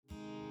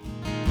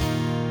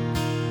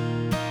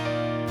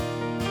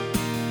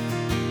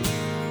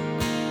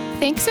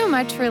Thanks so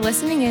much for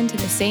listening in to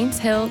the Saints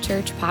Hill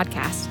Church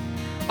podcast.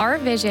 Our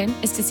vision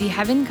is to see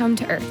heaven come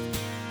to earth,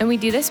 and we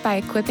do this by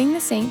equipping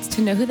the saints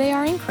to know who they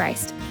are in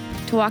Christ,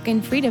 to walk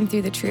in freedom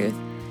through the truth,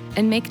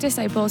 and make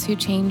disciples who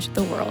change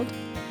the world.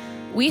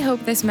 We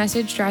hope this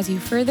message draws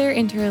you further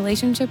into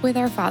relationship with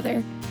our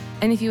Father,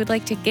 and if you would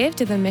like to give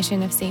to the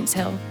mission of Saints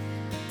Hill,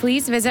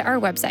 please visit our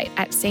website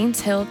at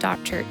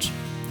saintshill.church.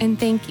 And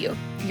thank you.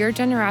 Your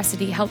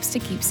generosity helps to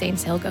keep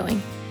Saints Hill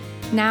going.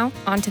 Now,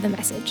 on to the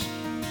message.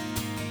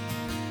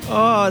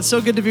 Oh, it's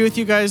so good to be with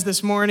you guys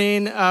this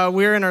morning.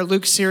 We're in our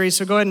Luke series,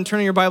 so go ahead and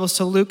turn your Bibles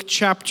to Luke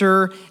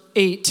chapter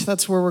 8.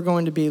 That's where we're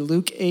going to be,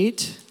 Luke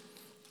 8.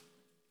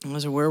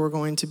 Those are where we're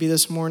going to be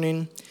this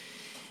morning.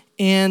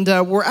 And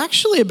we're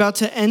actually about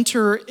to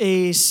enter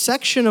a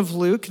section of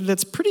Luke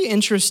that's pretty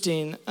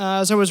interesting.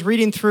 As I was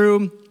reading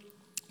through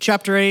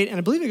chapter 8, and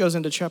I believe it goes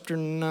into chapter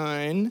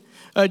 9,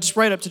 just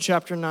right up to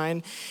chapter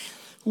 9,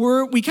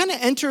 we kind of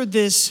enter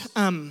this, what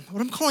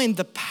I'm calling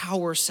the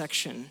power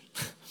section.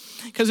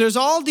 Because there's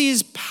all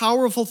these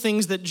powerful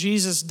things that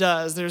Jesus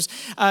does. There's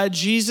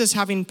Jesus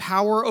having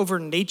power over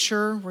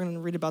nature. We're going to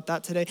read about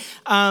that today.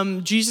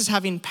 Jesus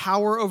having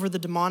power over the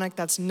demonic.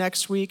 That's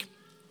next week.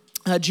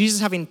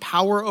 Jesus having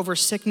power over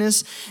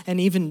sickness and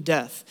even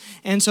death.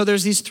 And so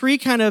there's these three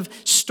kind of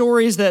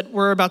stories that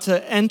we're about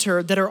to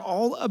enter that are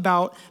all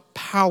about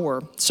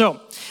power. So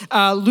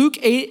Luke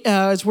 8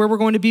 is where we're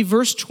going to be,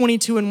 verse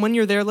 22. And when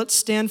you're there, let's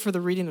stand for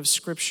the reading of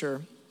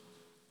Scripture.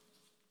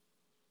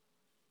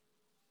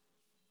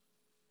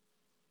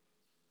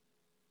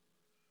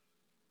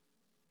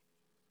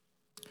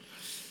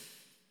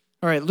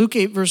 All right, Luke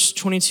 8, verse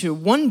 22.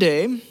 One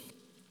day,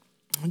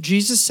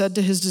 Jesus said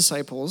to his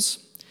disciples,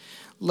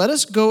 "Let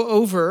us go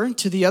over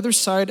to the other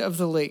side of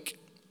the lake."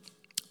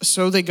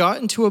 So they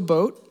got into a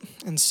boat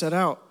and set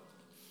out.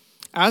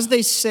 As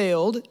they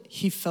sailed,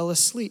 he fell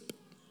asleep.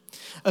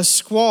 A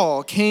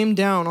squall came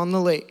down on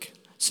the lake,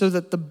 so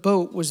that the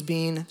boat was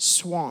being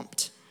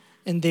swamped,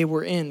 and they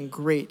were in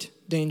great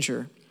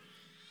danger.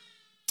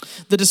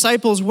 The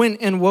disciples went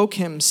and woke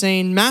him,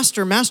 saying,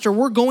 "Master, Master,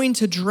 we're going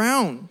to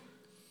drown."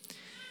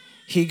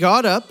 He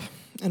got up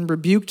and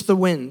rebuked the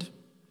wind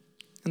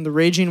and the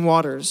raging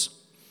waters.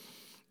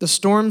 The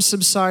storm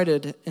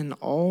subsided and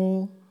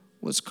all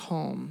was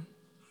calm.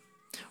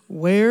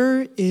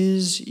 "Where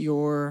is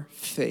your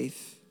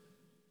faith?"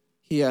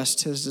 he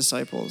asked his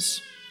disciples.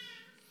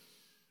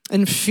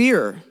 In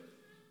fear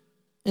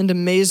and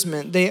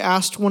amazement, they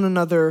asked one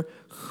another,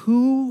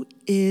 "Who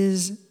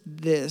is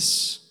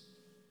this?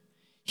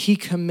 He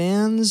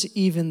commands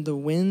even the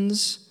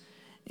winds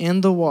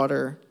and the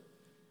water,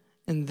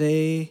 and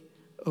they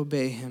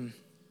obey him."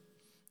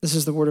 This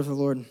is the word of the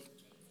Lord. You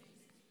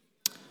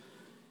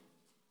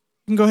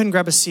can go ahead and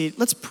grab a seat.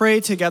 Let's pray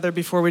together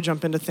before we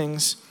jump into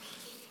things.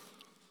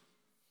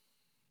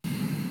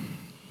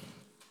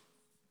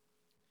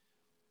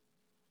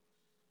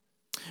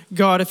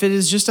 God, if it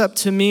is just up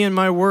to me and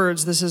my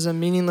words, this is a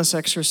meaningless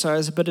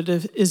exercise, but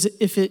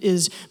if it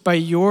is by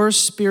your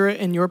Spirit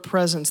and your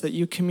presence that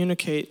you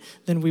communicate,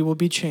 then we will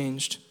be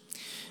changed.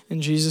 In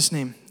Jesus'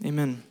 name,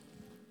 amen.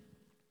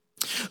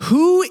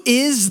 Who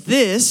is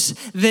this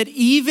that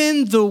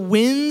even the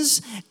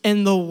winds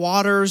and the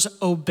waters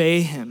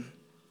obey him?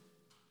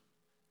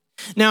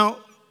 Now,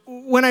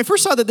 when I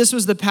first saw that this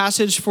was the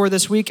passage for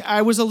this week,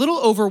 I was a little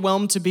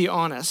overwhelmed, to be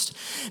honest,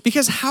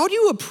 because how do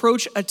you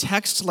approach a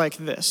text like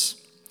this?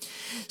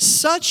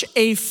 Such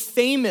a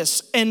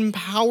famous and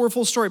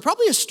powerful story,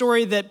 probably a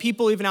story that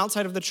people even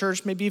outside of the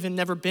church, maybe even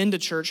never been to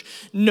church,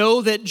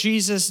 know that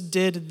Jesus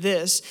did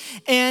this.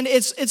 And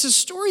it's a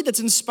story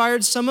that's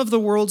inspired some of the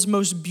world's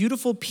most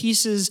beautiful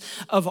pieces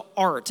of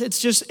art.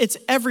 It's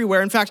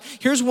everywhere. In fact,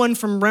 here's one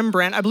from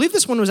Rembrandt. I believe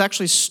this one was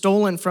actually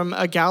stolen from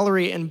a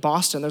gallery in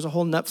Boston. There's a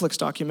whole Netflix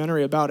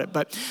documentary about it.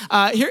 But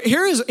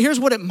here's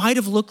what it might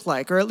have looked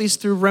like, or at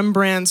least through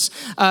Rembrandt's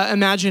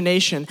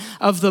imagination,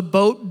 of the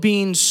boat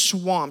being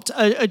swamped.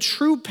 A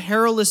true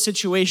perilous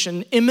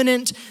situation,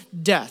 imminent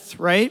death,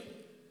 right?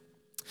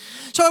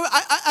 So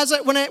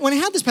when I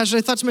had this passage,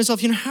 I thought to myself,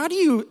 how do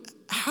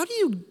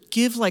you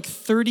give like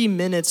 30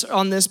 minutes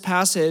on this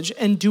passage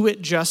and do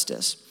it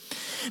justice?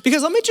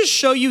 Because let me just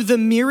show you the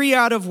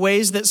myriad of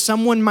ways that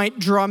someone might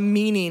draw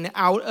meaning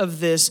out of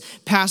this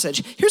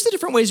passage. Here's the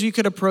different ways you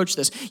could approach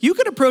this. You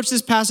could approach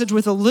this passage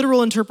with a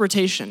literal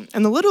interpretation.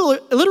 And the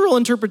literal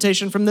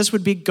interpretation from this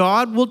would be,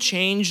 God will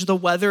change the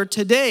weather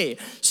today.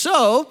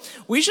 So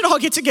we should all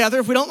get together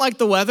if we don't like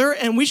the weather,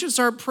 and we should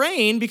start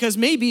praying, because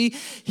maybe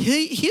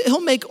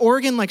he'll make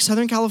Oregon like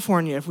Southern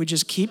California if we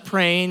just keep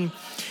praying.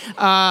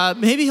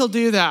 Maybe he'll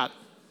do that.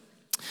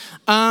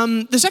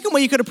 The second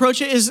way you could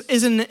approach it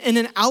is in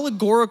an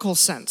allegorical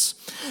sense.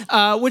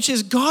 which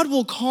is God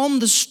will calm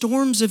the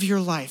storms of your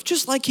life.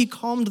 Just like he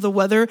calmed the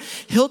weather,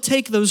 he'll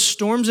take those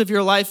storms of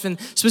your life, and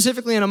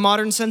specifically in a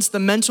modern sense, the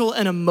mental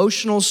and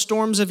emotional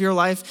storms of your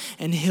life,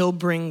 and he'll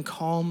bring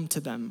calm to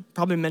them.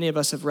 Probably many of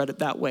us have read it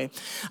that way.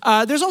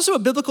 There's also a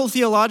biblical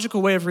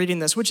theological way of reading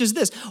this, which is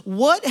this.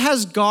 What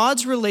has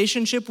God's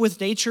relationship with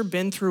nature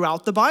been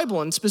throughout the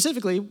Bible? And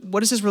specifically,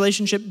 what has his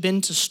relationship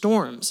been to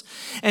storms?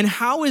 And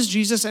how is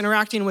Jesus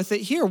interacting with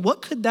it here?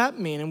 What could that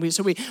mean? And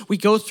we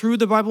go through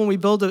the Bible and we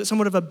build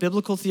somewhat of a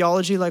biblical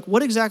theology, like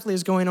what exactly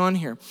is going on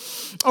here?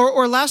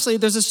 Or lastly,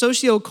 there's a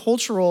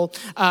socio-cultural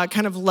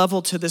kind of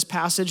level to this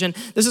passage. And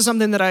this is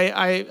something that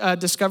I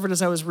discovered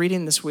as I was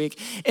reading this week.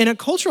 In a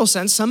cultural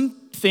sense, some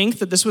think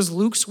that this was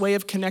Luke's way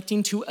of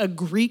connecting to a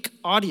Greek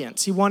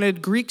audience. He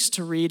wanted Greeks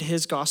to read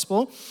his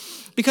gospel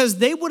because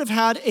they would have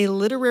had a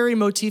literary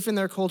motif in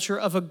their culture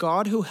of a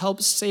God who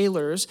helps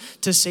sailors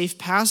to safe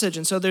passage.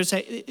 And so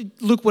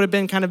Luke would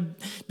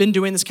have been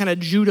doing this kind of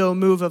judo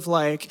move of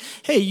like,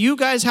 hey, you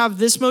guys have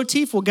this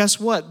motif? Well, guess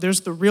what?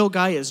 There's the real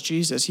guy is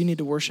Jesus. You need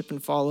to worship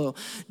and follow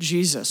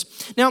Jesus.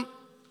 Now,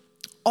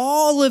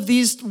 all of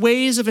these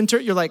ways of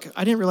you're like,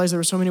 I didn't realize there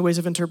were so many ways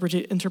of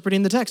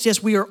interpreting the text.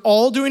 Yes, we are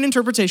all doing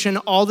interpretation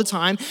all the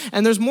time,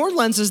 and there's more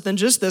lenses than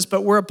just this,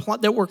 but we're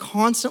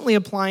constantly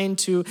applying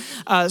to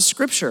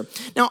Scripture.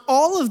 Now,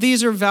 all of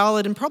these are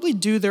valid and probably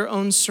do their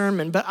own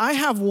sermon, but I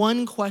have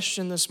one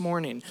question this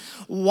morning.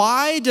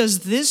 Why does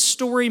this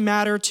story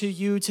matter to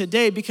you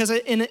today? Because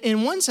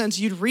in one sense,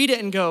 you'd read it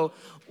and go,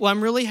 well,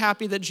 I'm really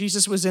happy that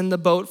Jesus was in the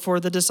boat for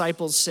the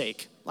disciples'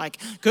 sake. Like,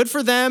 good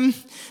for them.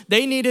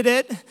 They needed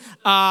it.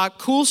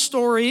 Cool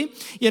story.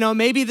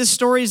 Maybe the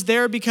story's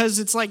there because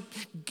it's like,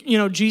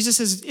 Jesus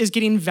is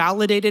getting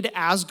validated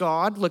as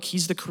God. Look,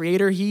 he's the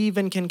creator. He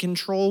even can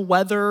control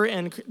weather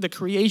and the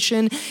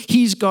creation.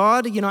 He's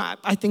God.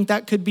 I think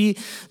that could be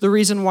the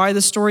reason why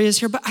the story is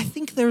here. But I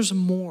think there's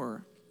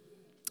more.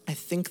 I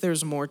think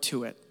there's more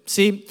to it.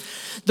 See,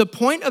 the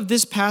point of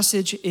this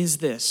passage is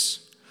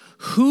this.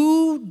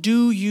 Who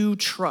do you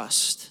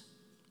trust?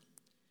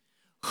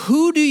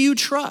 Who do you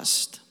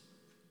trust?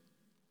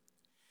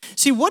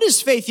 See, what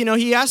is faith?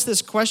 He asked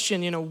this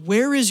question,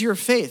 where is your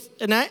faith?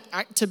 And I,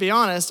 to be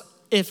honest,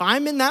 if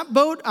I'm in that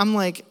boat, I'm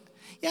like,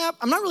 yeah,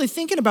 I'm not really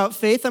thinking about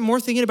faith. I'm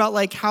more thinking about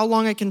like how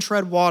long I can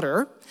tread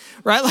water,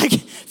 right? Like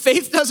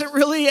faith doesn't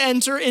really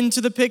enter into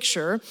the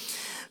picture.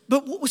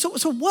 But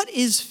so what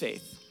is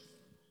faith?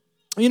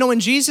 When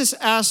Jesus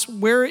asks,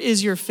 where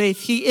is your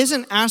faith? He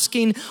isn't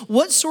asking,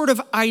 what sort of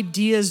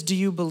ideas do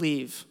you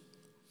believe?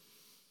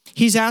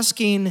 He's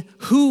asking,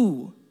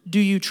 who do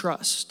you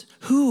trust?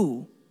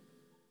 Who?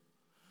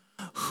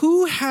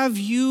 Who have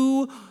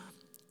you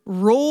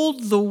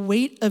rolled the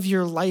weight of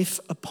your life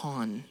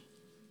upon?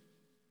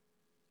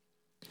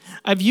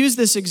 I've used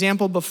this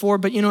example before,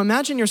 but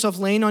imagine yourself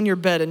laying on your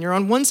bed and you're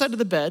on one side of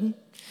the bed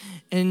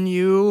and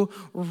you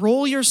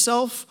roll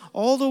yourself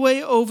all the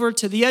way over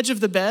to the edge of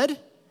the bed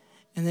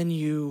and then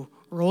you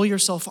roll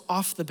yourself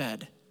off the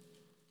bed.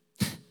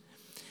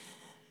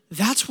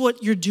 That's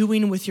what you're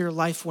doing with your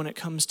life when it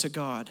comes to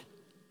God.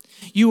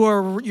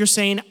 You're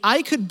saying,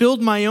 I could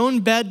build my own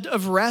bed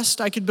of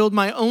rest. I could build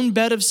my own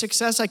bed of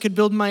success. I could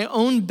build my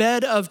own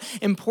bed of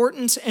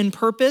importance and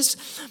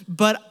purpose,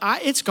 but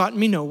it's gotten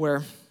me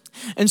nowhere.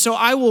 And so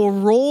I will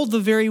roll the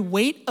very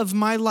weight of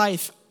my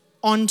life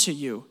onto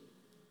you.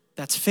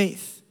 That's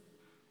faith.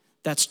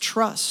 That's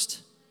trust.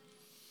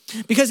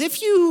 Because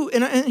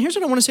and here's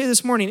what I want to say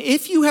this morning,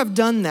 if you have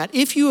done that,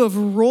 if you have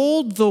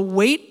rolled the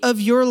weight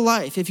of your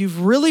life, if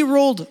you've really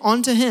rolled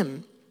onto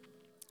him,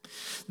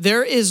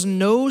 there is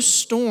no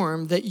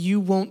storm that you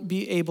won't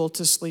be able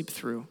to sleep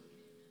through.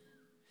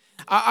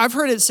 I've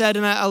heard it said,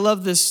 and I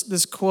love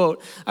this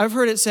quote, I've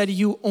heard it said,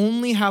 you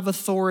only have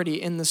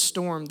authority in the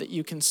storm that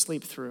you can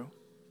sleep through.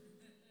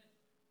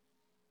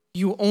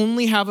 You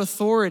only have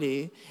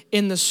authority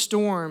in the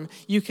storm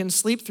you can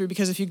sleep through,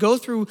 because if you go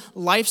through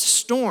life's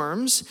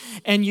storms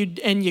and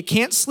you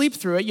can't sleep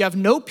through it, you have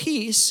no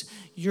peace,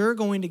 you're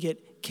going to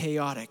get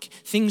chaotic.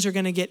 Things are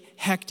going to get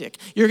hectic.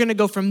 You're going to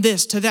go from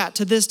this to that,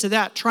 to this to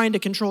that, trying to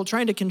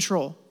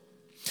control.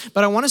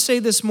 But I want to say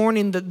this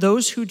morning that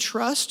those who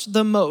trust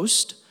the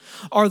most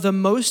are the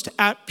most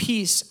at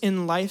peace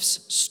in life's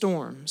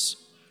storms.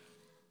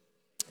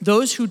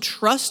 Those who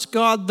trust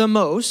God the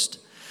most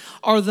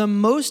are the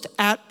most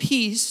at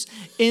peace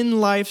in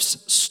life's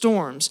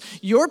storms.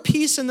 Your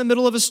peace in the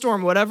middle of a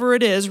storm, whatever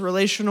it is,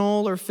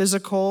 relational or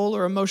physical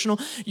or emotional,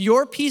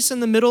 your peace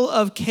in the middle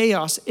of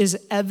chaos is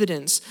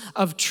evidence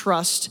of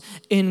trust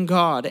in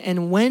God.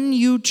 And when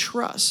you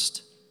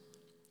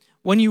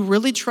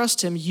really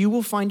trust him, you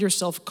will find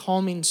yourself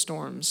calming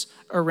storms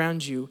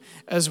around you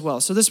as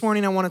well. So this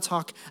morning I want to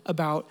talk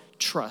about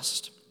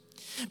trust.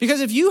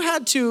 Because if you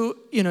had to,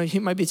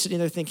 you might be sitting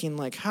there thinking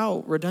like,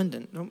 how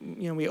redundant.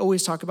 We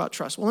always talk about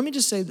trust. Well, let me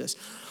just say this.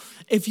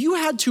 If you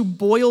had to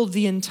boil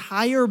the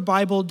entire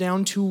Bible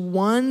down to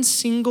one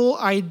single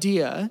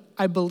idea,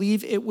 I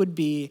believe it would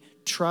be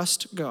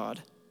trust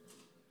God.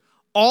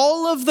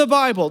 All of the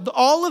Bible,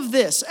 all of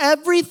this,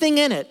 everything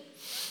in it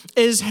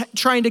is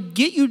trying to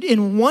get you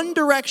in one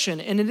direction,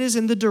 and it is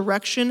in the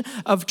direction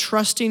of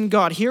trusting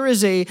God. Here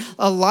is a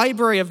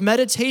library of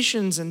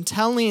meditations and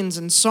tellings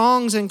and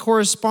songs and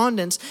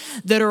correspondence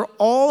that are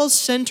all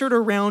centered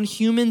around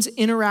humans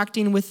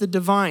interacting with the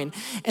divine.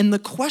 And the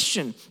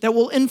question that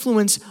will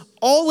influence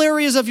all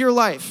areas of your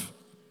life,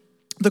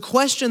 the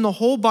question the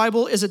whole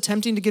Bible is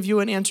attempting to give you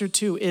an answer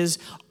to is,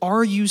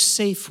 are you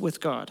safe with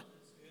God?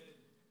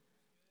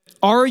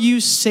 Are you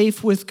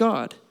safe with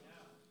God?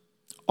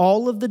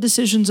 All of the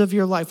decisions of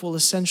your life will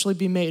essentially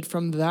be made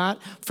from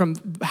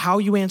how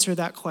you answer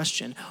that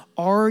question.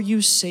 Are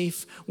you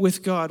safe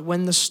with God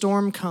when the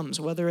storm comes,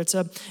 whether it's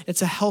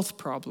a health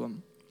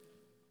problem?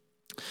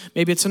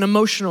 Maybe it's an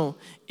emotional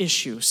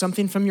issue.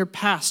 Something from your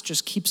past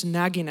just keeps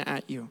nagging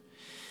at you.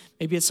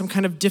 Maybe it's some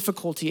kind of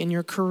difficulty in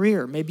your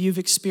career. Maybe you've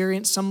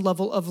experienced some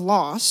level of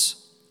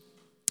loss.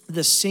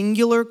 The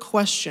singular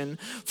question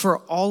for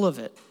all of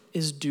it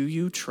is, do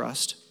you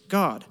trust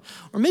God?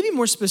 Or maybe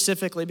more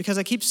specifically, because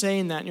I keep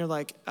saying that and you're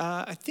like,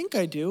 I think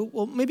I do.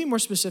 Well, maybe more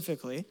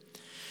specifically,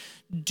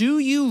 do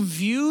you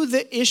view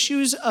the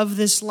issues of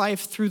this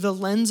life through the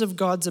lens of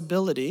God's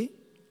ability?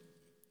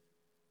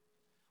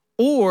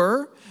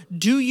 Or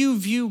do you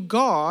view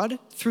God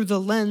through the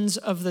lens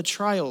of the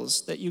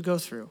trials that you go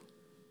through?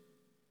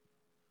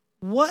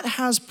 What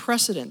has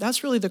precedent?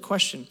 That's really the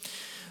question.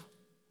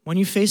 When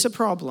you face a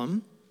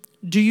problem,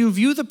 do you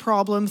view the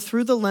problem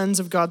through the lens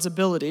of God's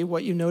ability,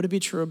 what you know to be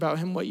true about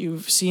him, what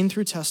you've seen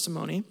through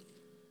testimony?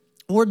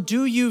 Or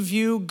do you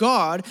view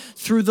God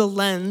through the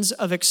lens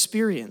of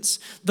experience,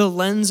 the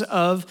lens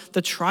of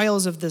the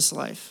trials of this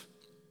life?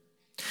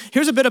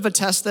 Here's a bit of a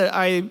test that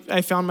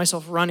I found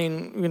myself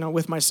running,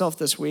 with myself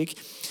this week.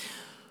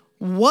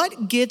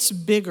 What gets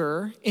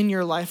bigger in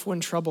your life when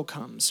trouble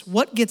comes?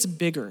 What gets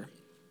bigger?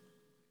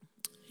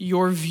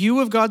 Your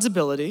view of God's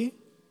ability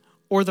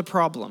or the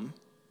problem?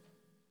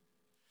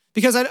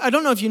 Because I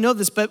don't know if you know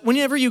this, but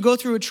whenever you go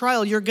through a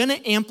trial, you're going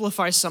to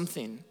amplify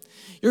something.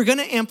 You're going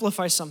to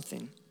amplify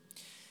something.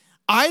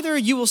 Either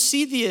you will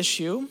see the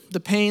issue, the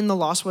pain, the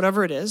loss,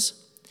 whatever it is,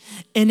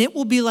 and it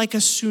will be like a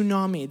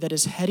tsunami that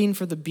is heading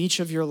for the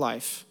beach of your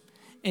life,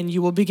 and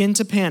you will begin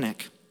to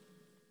panic.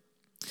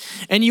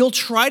 And you'll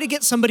try to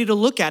get somebody to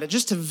look at it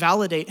just to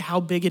validate how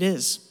big it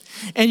is.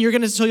 And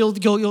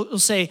you'll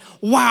say,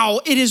 wow,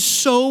 it is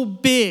so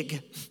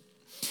big.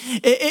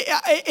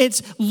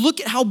 It's look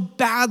at how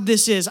bad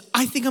this is.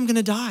 I think I'm going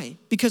to die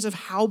because of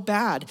how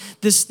bad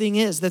this thing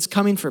is that's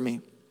coming for me.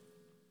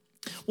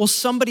 Will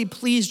somebody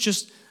please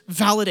just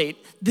validate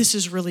this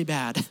is really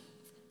bad?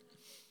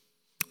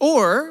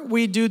 Or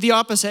we do the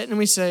opposite and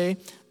we say,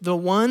 the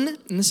one,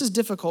 and this is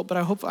difficult, but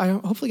I'm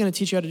hopefully going to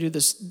teach you how to do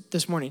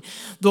this morning.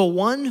 The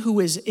one who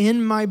is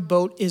in my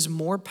boat is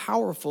more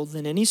powerful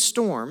than any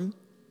storm.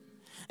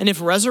 And if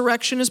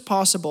resurrection is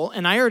possible,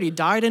 and I already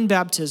died in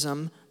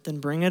baptism, then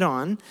bring it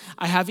on.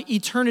 I have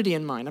eternity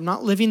in mind. I'm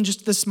not living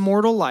just this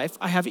mortal life.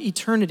 I have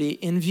eternity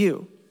in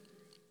view.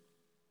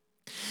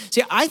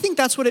 See, I think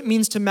that's what it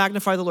means to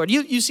magnify the Lord.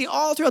 You see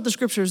all throughout the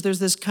scriptures, there's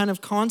this kind of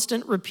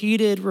constant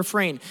repeated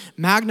refrain,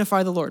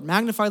 magnify the Lord,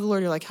 magnify the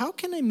Lord. You're like, how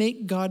can I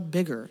make God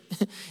bigger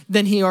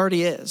than he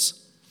already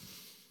is?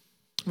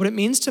 What it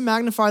means to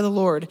magnify the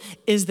Lord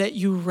is that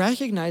you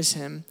recognize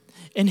him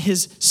in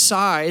his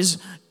size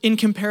in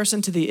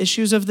comparison to the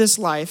issues of this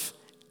life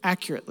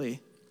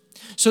accurately.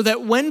 So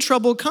that when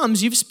trouble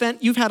comes,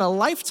 you've had a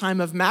lifetime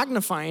of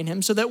magnifying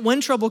him, so that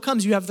when trouble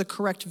comes, you have the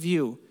correct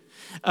view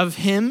of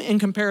him in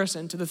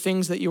comparison to the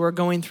things that you are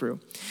going through.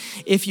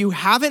 If you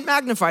haven't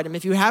magnified him,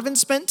 if you haven't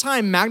spent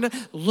time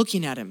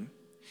looking at him,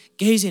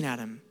 gazing at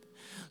him,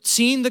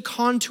 seeing the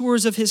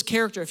contours of his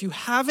character, if you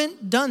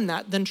haven't done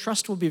that, then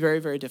trust will be very,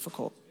 very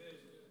difficult.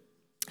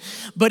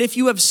 But if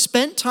you have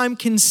spent time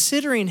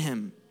considering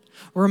him,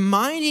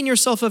 reminding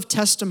yourself of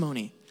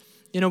testimony.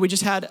 We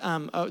just had,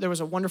 there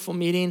was a wonderful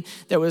meeting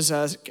that was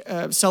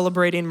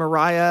celebrating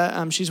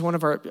Mariah. She's one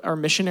of our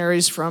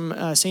missionaries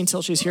from St.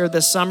 Hill. She's here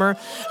this summer.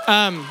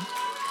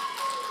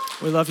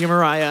 We love you,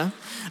 Mariah.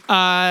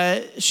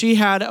 She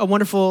had a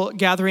wonderful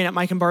gathering at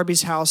Mike and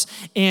Barbie's house,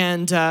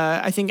 and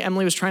I think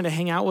Emily was trying to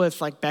hang out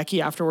with like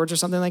Becky afterwards or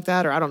something like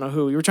that, or I don't know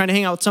who. We were trying to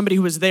hang out with somebody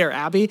who was there,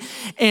 Abby,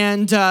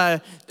 and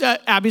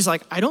Abby's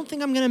like, I don't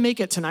think I'm going to make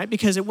it tonight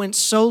because it went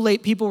so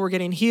late. People were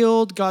getting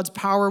healed. God's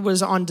power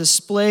was on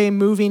display,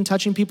 moving,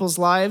 touching people's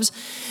lives,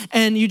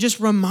 and you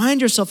just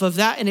remind yourself of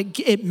that, and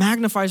it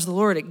magnifies the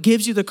Lord. It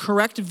gives you the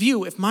correct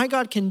view. If my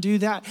God can do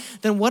that,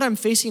 then what I'm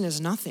facing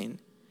is nothing.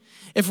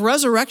 If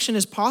resurrection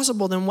is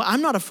possible, then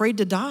I'm not afraid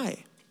to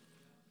die.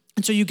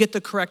 And so you get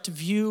the correct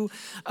view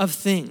of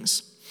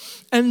things.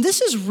 And this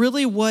is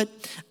really what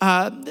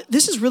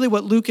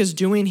Luke is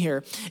doing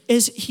here.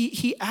 Is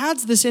he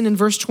adds this in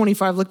verse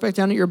 25. Look back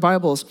down at your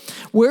Bibles.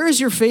 Where is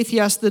your faith? He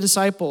asked the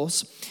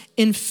disciples.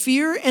 In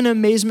fear and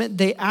amazement,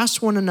 they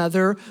asked one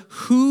another,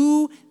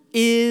 who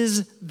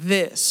is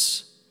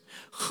this?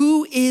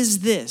 Who is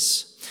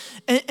this?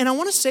 And I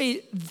want to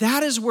say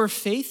that is where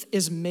faith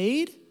is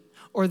made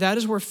or that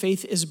is where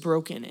faith is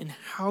broken, and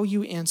how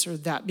you answer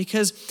that.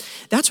 Because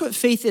that's what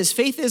faith is.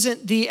 Faith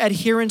isn't the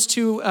adherence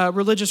to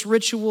religious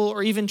ritual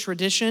or even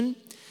tradition.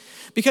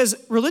 Because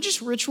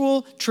religious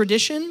ritual,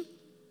 tradition,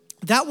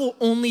 that will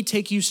only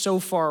take you so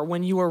far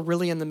when you are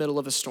really in the middle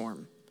of a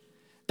storm.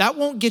 That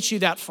won't get you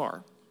that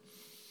far.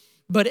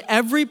 But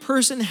every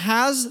person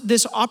has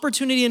this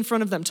opportunity in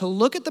front of them to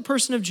look at the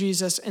person of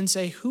Jesus and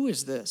say, who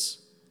is this?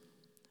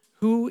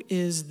 Who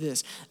is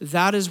this?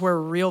 That is where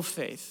real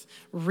faith,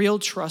 real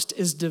trust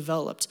is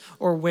developed,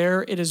 or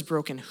where it is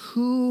broken.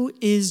 Who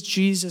is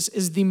Jesus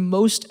is the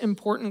most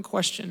important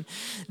question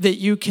that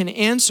you can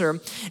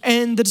answer.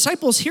 And the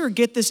disciples here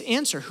get this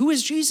answer. Who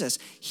is Jesus?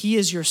 He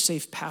is your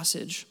safe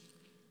passage.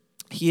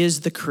 He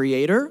is the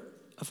creator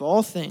of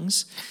all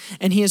things,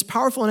 and he is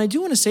powerful. And I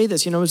do want to say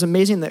this, it was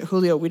amazing that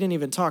Julio, we didn't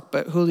even talk,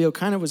 but Julio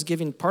kind of was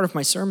giving part of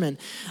my sermon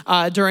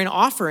during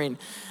offering,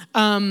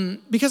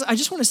 because I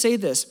just want to say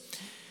this.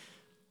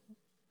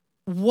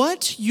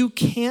 What you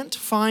can't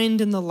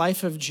find in the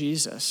life of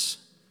Jesus,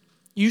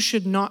 you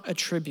should not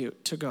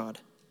attribute to God.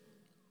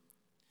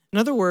 In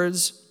other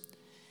words,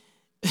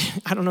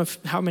 I don't know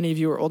how many of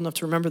you are old enough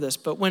to remember this,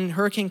 but when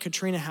Hurricane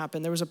Katrina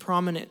happened, there was a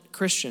prominent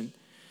Christian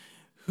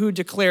who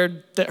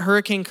declared that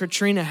Hurricane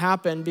Katrina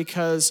happened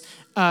because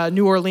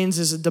New Orleans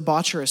is a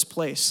debaucherous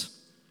place.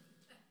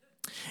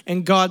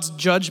 And God's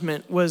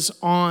judgment was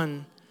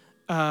on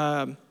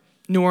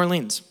New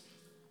Orleans.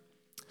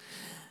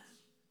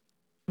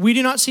 We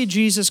do not see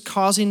Jesus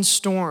causing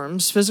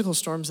storms, physical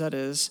storms that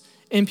is,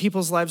 in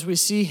people's lives. We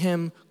see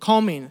him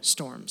calming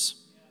storms,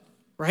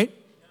 right?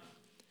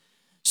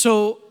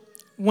 So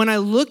when I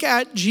look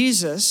at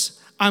Jesus,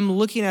 I'm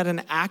looking at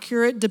an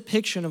accurate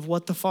depiction of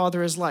what the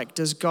Father is like.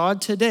 Does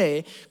God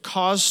today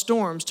cause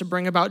storms to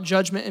bring about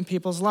judgment in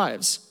people's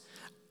lives?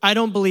 I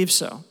don't believe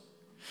so.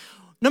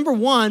 Number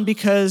one,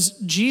 because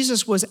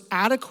Jesus was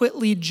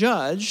adequately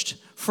judged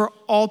for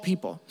all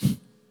people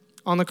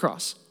on the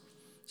cross.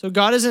 So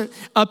God isn't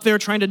up there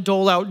trying to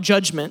dole out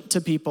judgment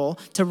to people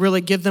to really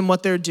give them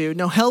what they're due.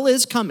 No, hell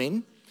is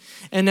coming,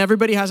 and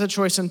everybody has a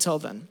choice until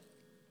then.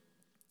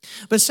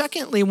 But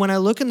secondly, when I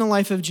look in the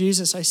life of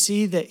Jesus, I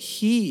see that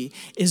he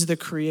is the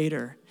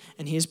creator,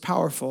 and he is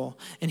powerful,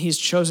 and he's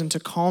chosen to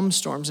calm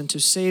storms and to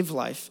save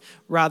life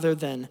rather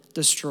than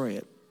destroy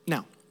it.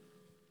 Now,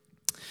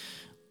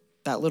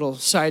 that little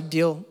side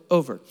deal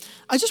over.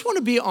 I just want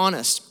to be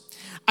honest.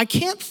 I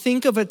can't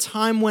think of a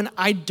time when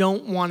I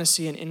don't want to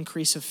see an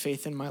increase of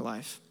faith in my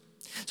life.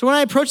 So when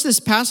I approached this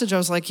passage, I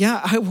was like,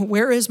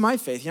 where is my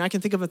faith? I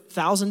can think of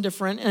 1,000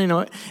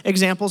 different,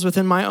 examples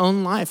within my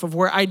own life of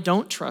where I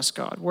don't trust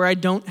God, where I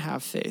don't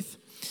have faith.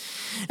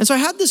 And so I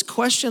had this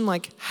question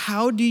like,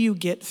 how do you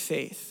get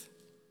faith?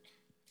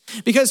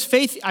 Because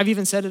faith, I've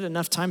even said it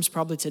enough times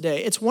probably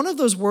today, it's one of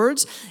those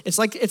words, it's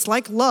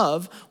like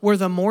love, where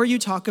the more you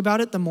talk about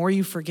it, the more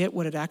you forget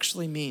what it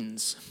actually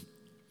means.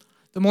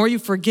 The more you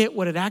forget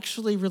what it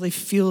actually really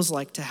feels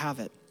like to have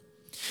it.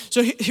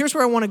 So here's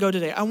where I want to go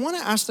today. I want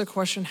to ask the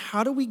question,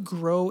 how do we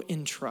grow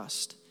in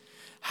trust?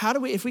 How do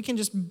we, if we can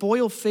just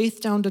boil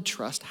faith down to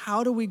trust,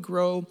 how do we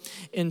grow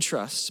in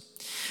trust?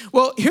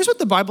 Well, here's what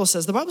the Bible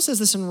says. The Bible says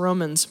this in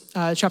Romans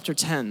chapter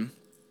 10.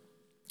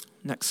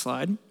 Next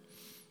slide.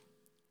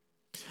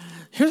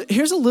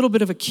 Here's a little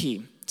bit of a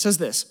key. It says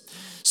this.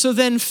 So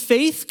then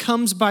faith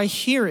comes by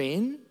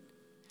hearing,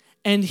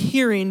 and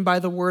hearing by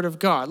the word of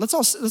God. Let's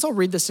all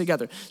read this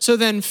together. So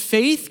then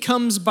faith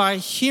comes by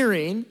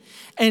hearing,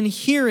 and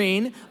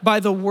hearing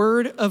by the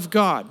word of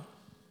God.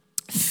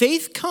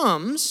 Faith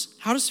comes,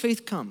 how does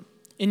faith come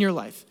in your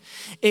life?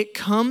 It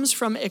comes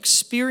from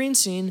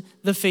experiencing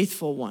the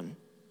faithful one.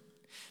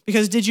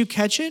 Because did you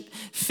catch it?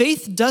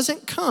 Faith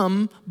doesn't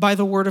come by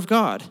the word of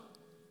God.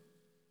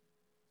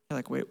 You're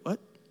like, wait, what?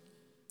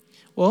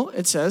 Well,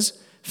 it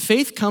says,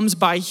 faith comes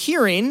by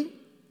hearing.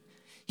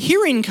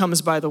 Hearing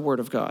comes by the word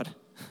of God.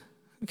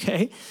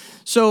 Okay?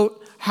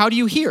 So how do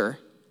you hear?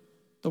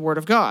 The word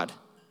of God.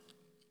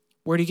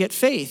 Where do you get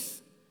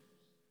faith?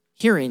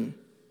 Hearing.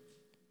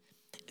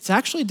 It's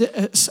actually,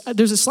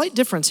 there's a slight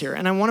difference here,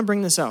 and I want to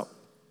bring this out.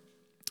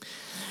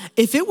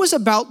 If it was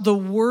about the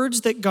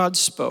words that God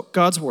spoke,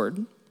 God's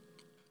word,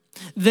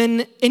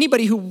 then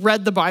anybody who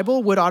read the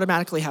Bible would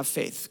automatically have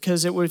faith.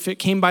 Because if it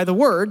came by the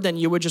word, then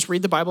you would just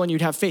read the Bible and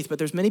you'd have faith. But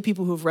there's many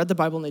people who have read the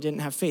Bible and they didn't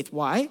have faith.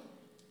 Why?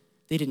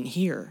 They didn't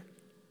hear.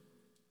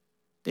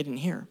 They didn't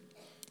hear.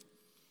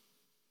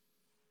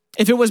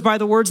 If it was by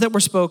the words that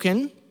were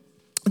spoken,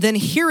 then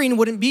hearing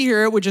wouldn't be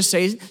here. It would just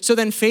say, so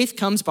then faith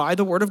comes by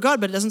the word of God.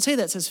 But it doesn't say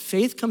that. It says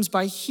faith comes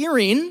by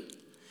hearing,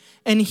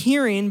 and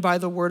hearing by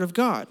the word of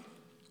God.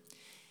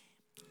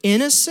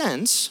 In a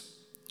sense,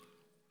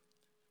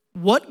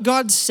 what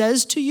God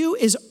says to you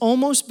is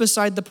almost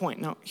beside the point.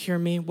 Now, hear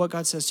me. What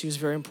God says to you is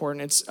very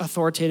important. It's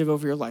authoritative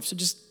over your life. So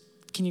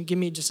can you give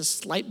me just a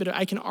slight bit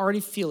I can already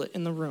feel it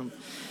in the room.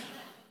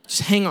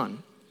 Just hang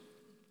on.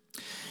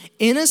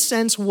 In a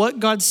sense, what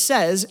God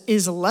says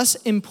is less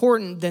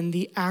important than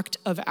the act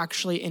of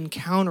actually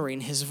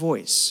encountering his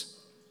voice.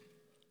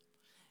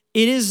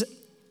 It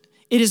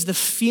It is the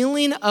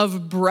feeling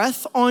of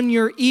breath on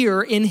your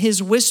ear in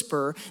his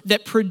whisper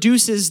that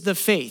produces the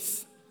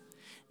faith,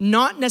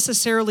 not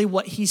necessarily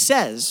what he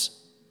says.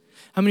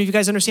 How many of you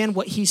guys understand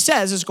what he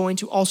says is going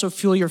to also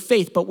fuel your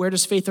faith? But where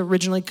does faith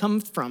originally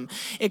come from?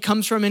 It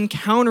comes from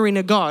encountering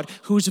a God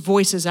whose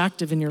voice is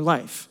active in your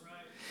life.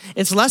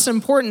 It's less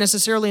important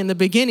necessarily in the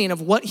beginning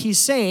of what he's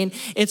saying.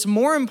 It's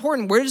more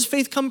important, where does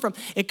faith come from?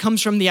 It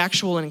comes from the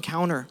actual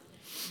encounter.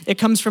 It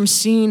comes from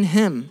seeing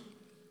him.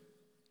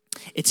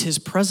 It's his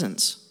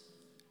presence.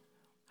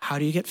 How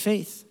do you get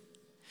faith?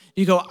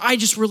 You go, I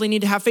just really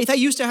need to have faith. I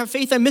used to have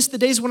faith. I missed the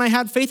days when I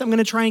had faith. I'm going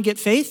to try and get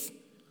faith.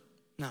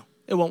 No,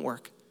 it won't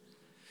work.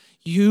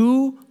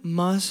 You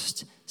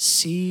must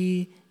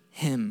see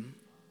him.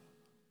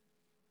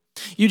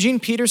 Eugene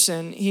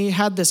Peterson, he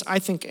had this, I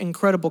think,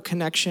 incredible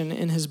connection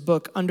in his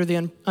book, Under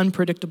the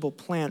Unpredictable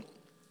Plant,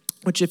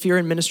 which if you're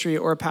in ministry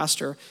or a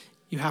pastor,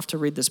 you have to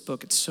read this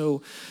book. It's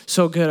so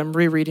good. I'm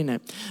rereading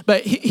it.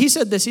 But he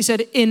said this. He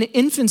said, in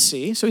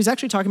infancy, so he's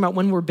actually talking about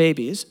when we're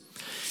babies.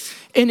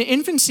 In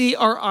infancy,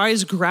 our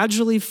eyes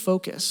gradually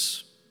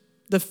focus.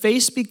 The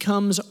face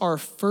becomes our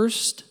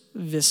first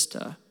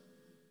vista.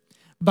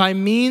 By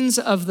means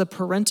of the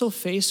parental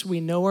face,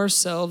 we know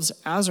ourselves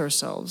as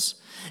ourselves,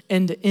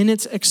 and in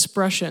its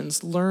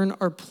expressions, learn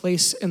our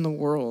place in the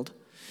world.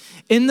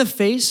 In the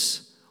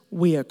face,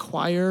 we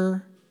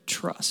acquire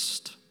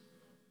trust,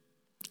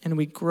 and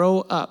we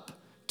grow up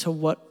to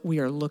what we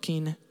are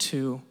looking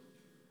to.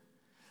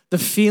 The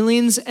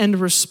feelings and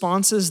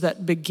responses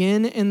that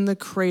begin in the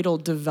cradle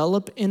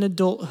develop in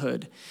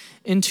adulthood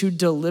into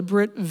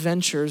deliberate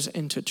ventures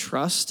into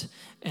trust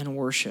and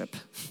worship.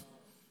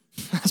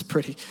 That's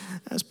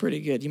pretty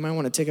good. You might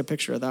want to take a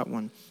picture of that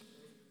one.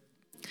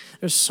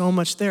 There's so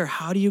much there.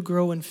 How do you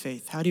grow in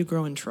faith? How do you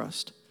grow in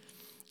trust?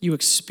 You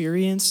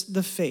experience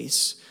the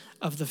face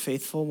of the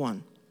faithful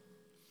one.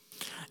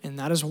 And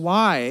that is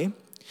why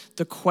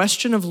the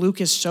question of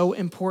Luke is so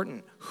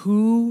important.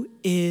 Who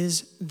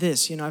is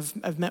this? You know,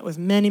 I've met with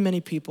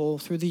many people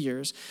through the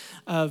years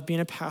of being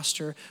a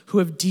pastor who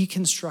have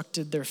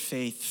deconstructed their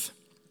faith.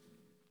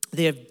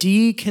 They have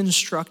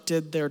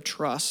deconstructed their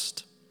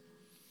trust.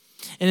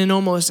 And in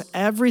almost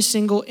every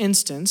single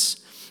instance,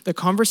 the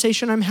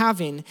conversation I'm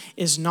having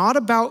is not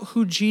about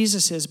who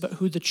Jesus is, but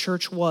who the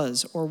church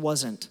was or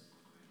wasn't.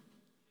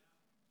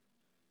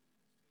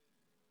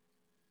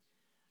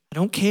 I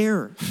don't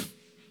care.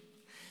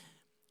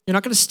 You're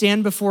not going to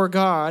stand before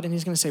God and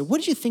he's going to say, what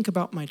did you think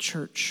about my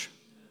church?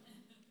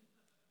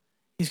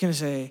 He's going to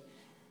say,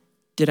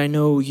 did I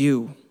know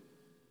you?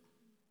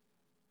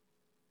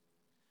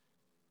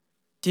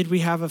 Did we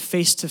have a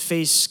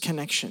face-to-face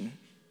connection?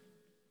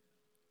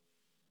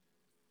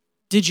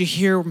 Did you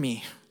hear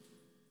me?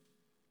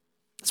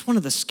 That's one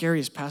of the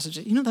scariest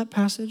passages. You know that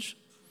passage?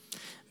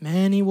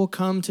 Many will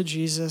come to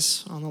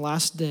Jesus on the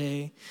last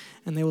day,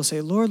 and they will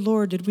say, Lord,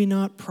 Lord, did we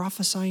not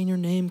prophesy in your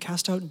name,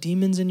 cast out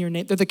demons in your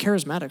name? They're the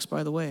charismatics,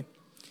 by the way.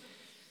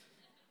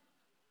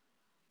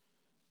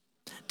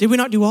 Did we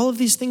not do all of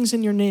these things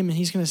in your name? And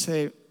he's going to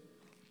say,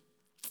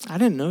 I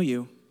didn't know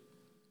you.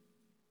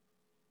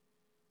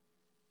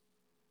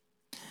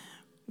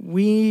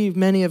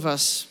 Many of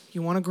us,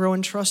 you want to grow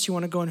in trust, you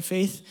want to grow in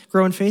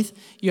faith,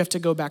 you have to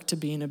go back to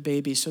being a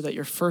baby so that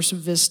your first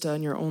vista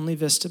and your only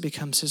vista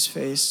becomes his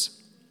face.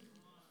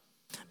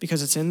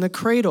 Because it's in the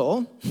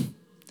cradle, no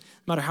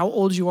matter how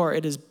old you are,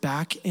 it is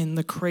back in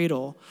the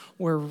cradle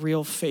where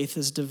real faith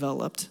is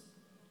developed.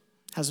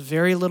 Has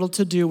very little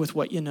to do with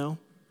what you know.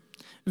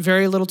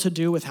 Very little to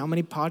do with how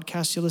many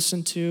podcasts you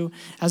listen to.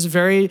 Has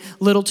very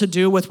little to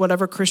do with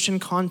whatever Christian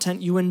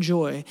content you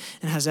enjoy.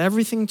 And has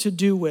everything to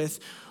do with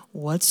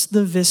what's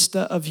the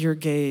vista of your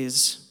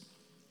gaze?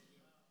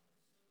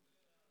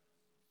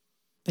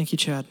 Thank you,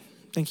 Chad.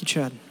 Thank you,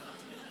 Chad.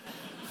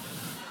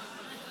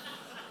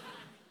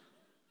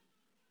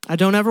 I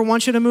don't ever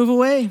want you to move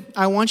away.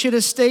 I want you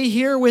to stay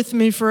here with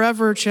me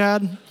forever,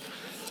 Chad.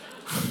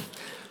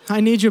 I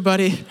need you,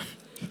 buddy.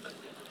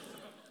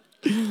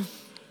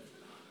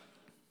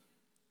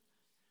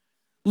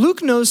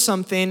 Luke knows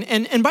something,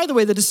 and by the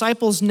way, the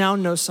disciples now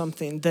know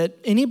something that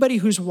anybody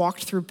who's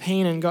walked through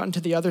pain and gotten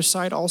to the other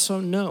side also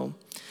know,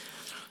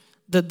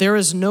 that there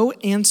is no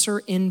answer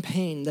in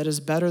pain that is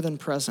better than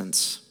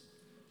presence.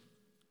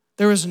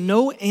 There is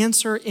no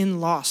answer in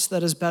loss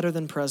that is better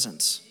than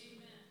presence.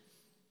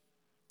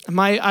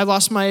 I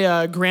lost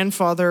my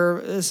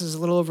grandfather, this is a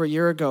little over a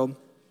year ago,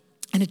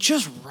 and it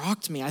just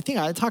rocked me. I think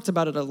I talked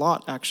about it a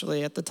lot,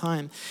 actually, at the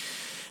time.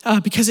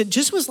 Because it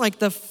just was like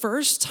the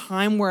first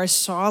time where I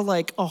saw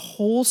like a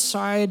whole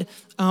side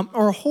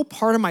or a whole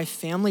part of my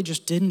family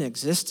just didn't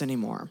exist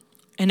anymore.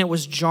 And it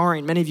was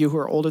jarring. Many of you who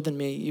are older than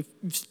me,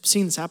 you've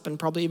seen this happen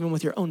probably even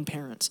with your own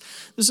parents.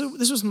 This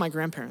was my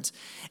grandparents.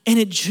 And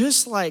it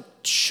just like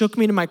shook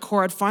me to my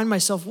core. I'd find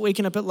myself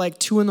waking up at like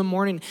 2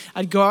 a.m.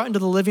 I'd go out into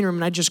the living room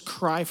and I'd just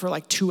cry for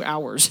like 2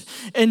 hours.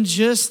 And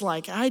just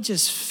like, I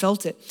just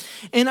felt it.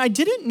 And I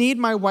didn't need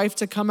my wife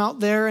to come out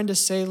there and to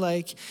say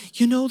like,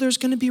 there's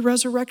going to be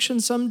resurrection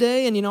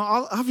someday. And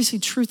obviously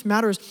truth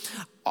matters.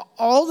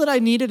 All that I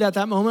needed at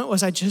that moment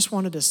was I just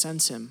wanted to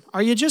sense him.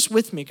 Are you just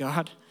with me,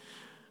 God?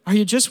 Are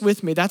you just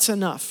with me? That's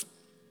enough.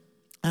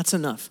 That's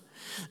enough.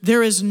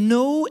 There is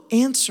no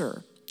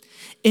answer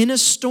in a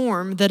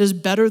storm that is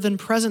better than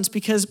presence,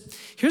 because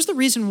here's the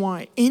reason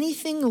why.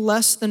 Anything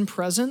less than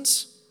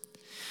presence,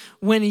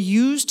 when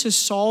used to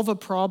solve a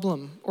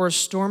problem or a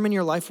storm in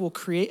your life, will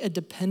create a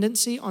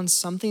dependency on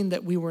something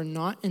that we were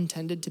not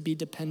intended to be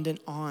dependent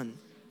on.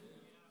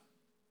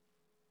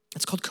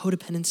 It's called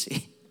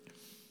codependency.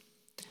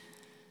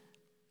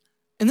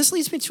 And this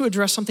leads me to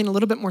address something a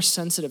little bit more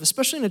sensitive,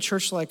 especially in a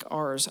church like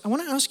ours. I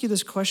want to ask you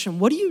this question.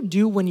 What do you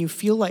do when you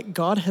feel like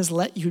God has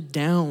let you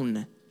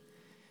down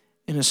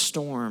in a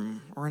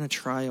storm or in a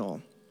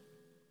trial?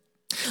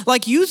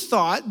 Like you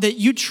thought that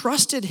you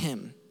trusted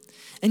him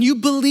and you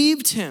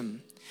believed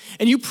him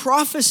and you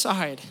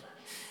prophesied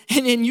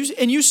and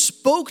you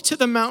spoke to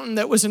the mountain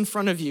that was in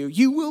front of you.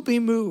 You will be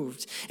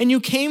moved. And you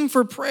came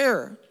for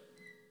prayer.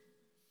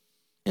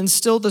 And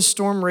still the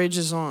storm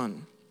rages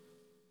on.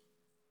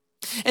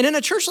 And in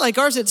a church like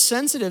ours, it's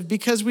sensitive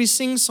because we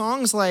sing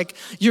songs like,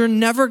 "You're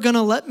never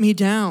gonna let me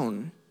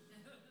down."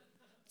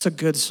 It's a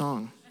good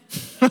song.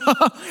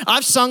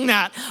 I've sung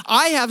that.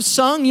 I have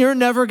sung, "You're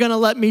never gonna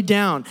let me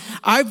down."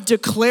 I've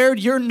declared,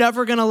 "You're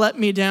never gonna let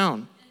me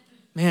down."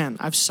 Man,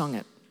 I've sung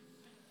it.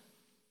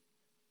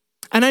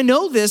 And I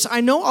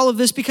know all of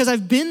this because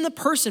I've been the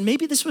person,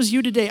 maybe this was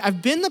you today,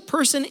 I've been the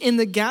person in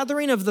the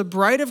gathering of the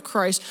bride of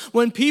Christ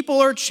when people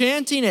are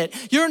chanting it,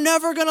 "You're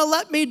never gonna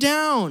let me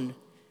down."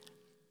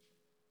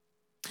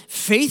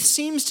 Faith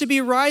seems to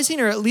be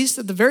rising, or at least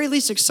at the very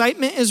least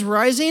excitement is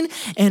rising,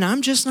 and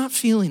I'm just not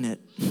feeling it.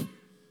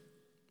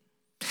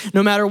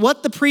 No matter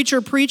what the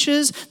preacher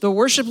preaches, the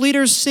worship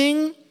leaders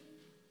sing,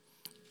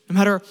 no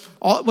matter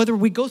whether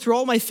we go through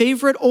all my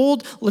favorite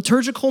old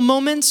liturgical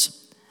moments,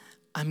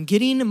 I'm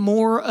getting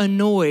more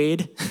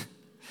annoyed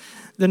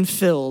than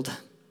filled.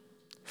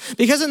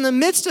 Because in the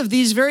midst of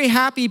these very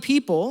happy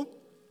people,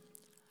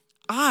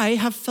 I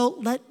have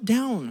felt let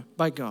down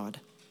by God.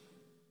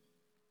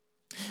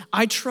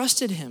 I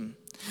trusted him.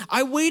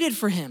 I waited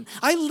for him.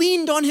 I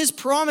leaned on his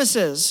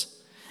promises.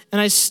 And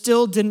I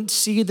still didn't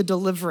see the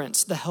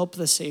deliverance, the help,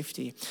 the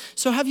safety.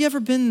 So have you ever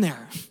been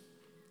there?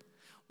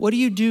 What do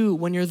you do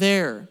when you're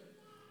there?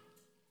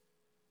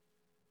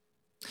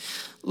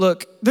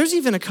 Look, there's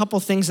even a couple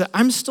things that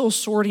I'm still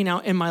sorting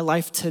out in my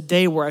life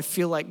today where I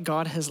feel like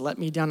God has let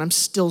me down. I'm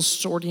still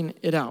sorting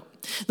it out.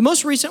 The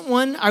most recent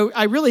one,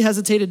 I really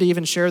hesitated to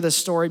even share this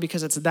story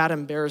because it's that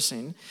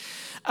embarrassing.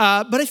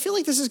 But I feel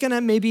like this is going to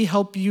maybe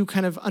help you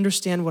kind of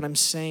understand what I'm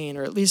saying,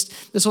 or at least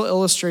this will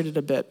illustrate it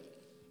a bit.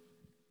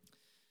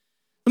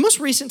 The most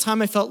recent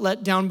time I felt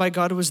let down by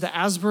God was the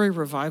Asbury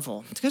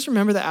Revival. Do you guys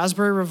remember the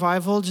Asbury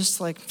Revival just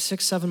like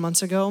 6-7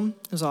 months ago?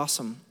 It was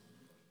awesome.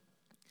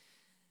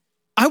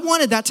 I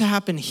wanted that to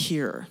happen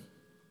here,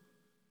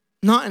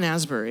 not in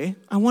Asbury.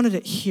 I wanted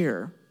it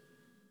here.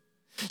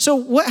 So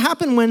what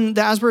happened when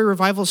the Asbury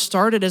Revival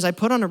started is I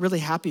put on a really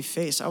happy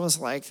face. I was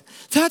like,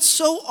 "That's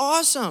so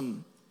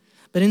awesome."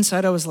 But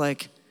inside I was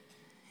like,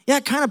 yeah, I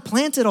kind of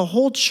planted a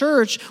whole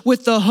church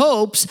with the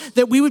hopes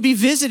that we would be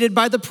visited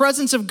by the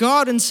presence of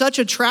God in such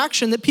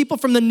attraction that people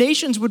from the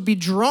nations would be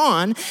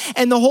drawn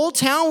and the whole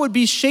town would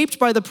be shaped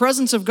by the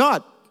presence of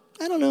God.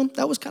 I don't know.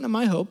 That was kind of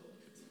my hope.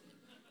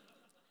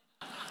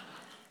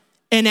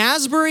 And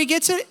Asbury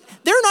gets it.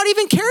 They're not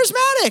even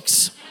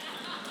charismatics.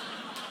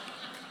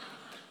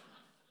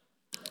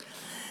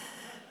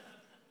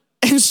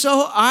 And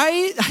so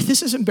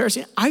this is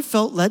embarrassing. I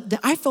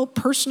felt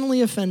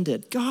personally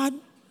offended. God,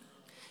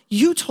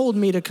 you told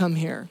me to come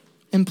here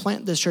and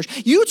plant this church.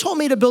 You told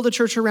me to build a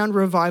church around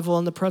revival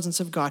and the presence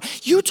of God.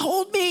 You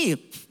told me.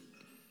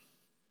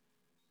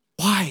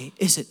 Why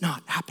is it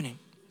not happening?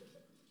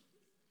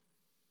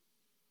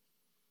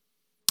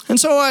 And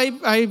so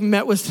I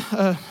met with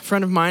a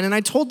friend of mine, and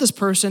I told this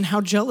person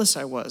how jealous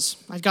I was.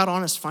 I got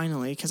honest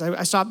finally, because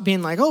I stopped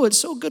being like, "Oh, it's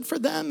so good for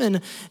them,"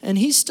 and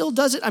he still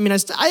does it. I mean,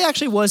 I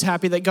actually was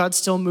happy that God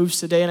still moves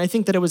today, and I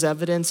think that it was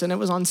evidence, and it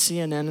was on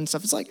CNN and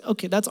stuff. It's like,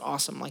 okay, that's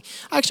awesome. Like,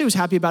 I actually was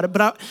happy about it,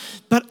 but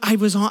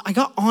I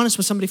got honest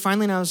with somebody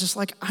finally, and I was just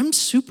like, I'm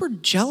super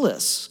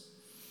jealous.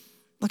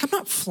 Like, I'm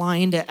not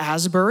flying to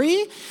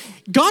Asbury.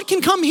 God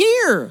can come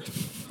here.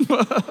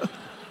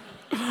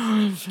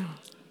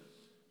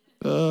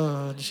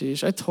 Oh,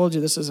 geez. I told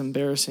you this is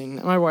embarrassing.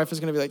 My wife is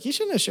going to be like, "You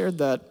shouldn't have shared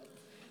that."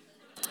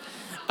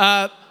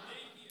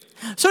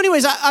 So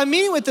anyways, I'm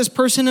meeting with this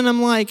person, and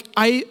I'm like,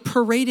 I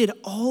paraded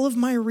all of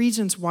my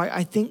reasons why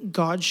I think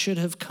God should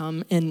have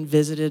come and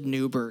visited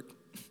Newburgh.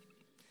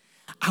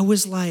 I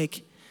was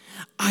like,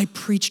 I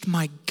preached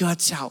my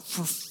guts out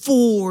for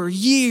 4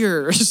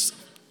 years.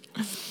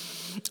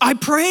 I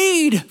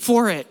prayed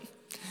for it.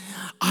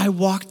 I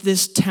walked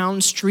this town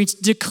streets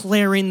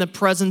declaring the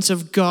presence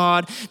of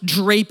God,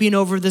 draping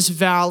over this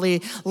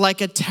valley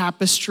like a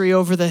tapestry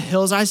over the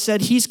hills. I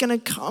said, he's going to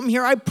come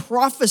here. I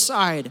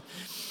prophesied.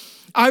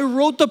 I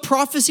wrote the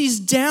prophecies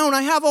down.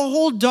 I have a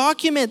whole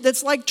document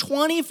that's like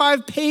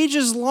 25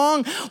 pages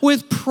long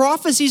with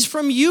prophecies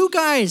from you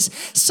guys.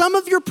 Some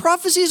of your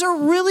prophecies are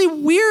really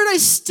weird. I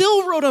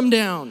still wrote them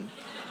down.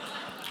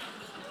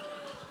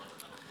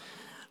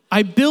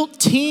 I built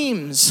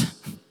teams,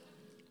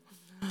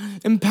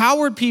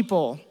 empowered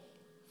people.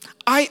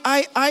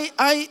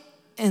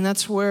 And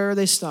that's where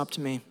they stopped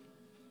me.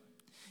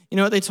 You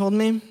know what they told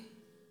me?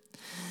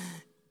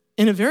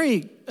 In a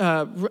very,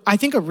 I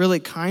think a really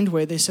kind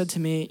way, they said to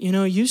me, you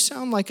know, you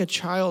sound like a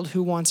child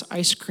who wants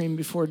ice cream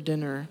before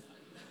dinner.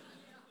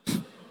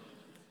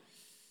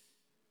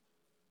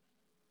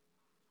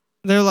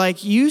 They're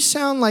like, you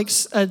sound like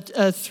a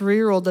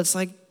 3-year-old that's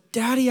like,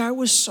 Daddy, I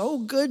was so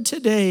good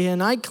today,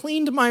 and I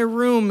cleaned my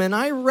room, and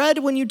I read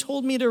when you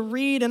told me to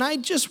read, and I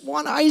just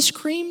want ice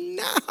cream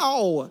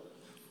now.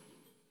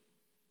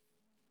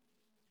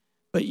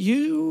 But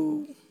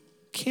you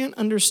can't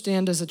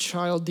understand as a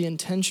child the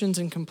intentions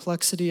and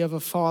complexity of a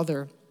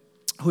father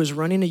who is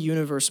running a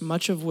universe,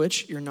 much of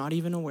which you're not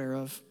even aware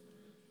of.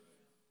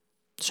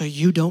 So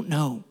you don't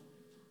know.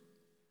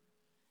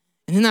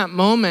 And in that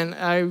moment,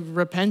 I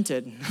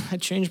repented. I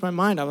changed my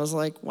mind. I was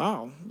like,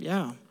 wow,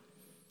 yeah,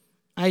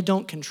 I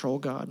don't control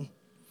God.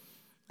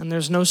 And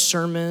there's no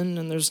sermon,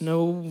 and there's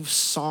no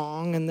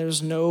song, and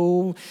there's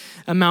no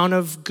amount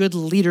of good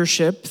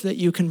leadership that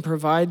you can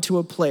provide to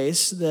a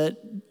place that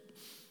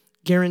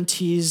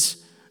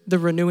guarantees the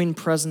renewing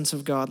presence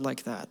of God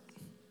like that.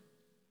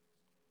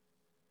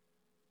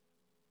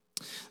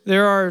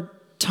 There are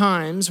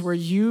times where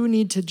you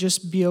need to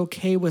just be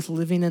okay with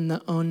living in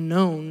the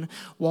unknown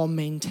while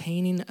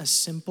maintaining a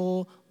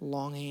simple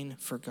longing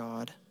for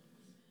God.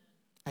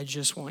 I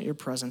just want your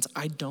presence.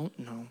 I don't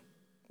know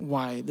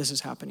why this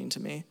is happening to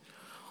me.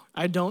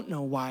 I don't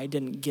know why I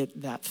didn't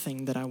get that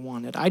thing that I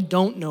wanted. I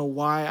don't know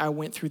why I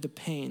went through the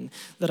pain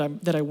that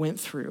I went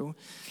through.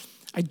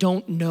 I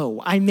don't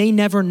know. I may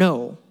never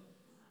know.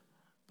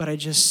 But I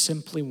just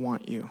simply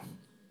want you.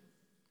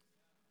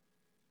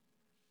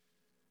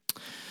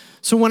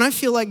 So when I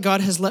feel like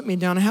God has let me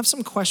down, I have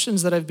some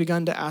questions that I've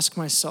begun to ask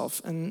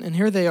myself, and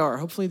here they are.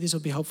 Hopefully these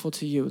will be helpful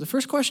to you. The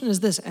first question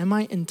is this: am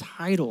I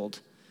entitled?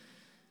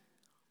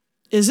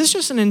 Is this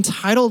just an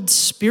entitled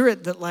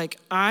spirit that like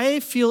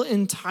I feel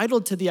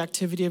entitled to the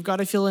activity of God?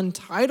 I feel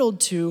entitled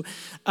to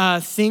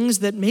things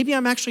that maybe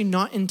I'm actually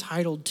not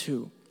entitled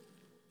to.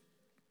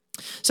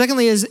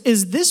 Secondly,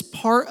 is this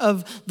part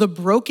of the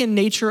broken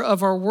nature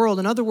of our world?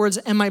 In other words,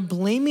 am I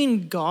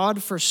blaming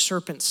God for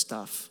serpent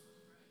stuff?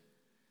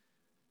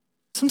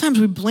 Sometimes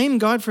we blame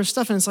God for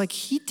stuff and it's like,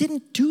 he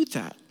didn't do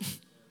that.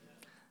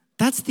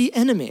 That's the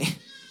enemy.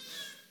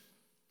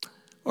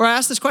 Or I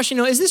ask this question,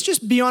 is this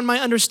just beyond my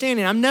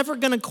understanding? I'm never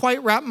going to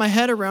quite wrap my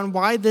head around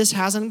why this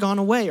hasn't gone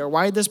away or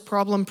why this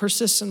problem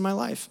persists in my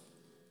life.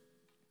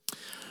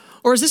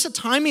 Or is this a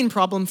timing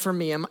problem for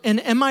me?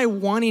 Am I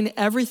wanting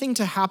everything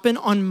to happen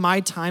on my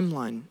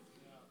timeline?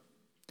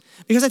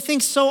 Because I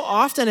think so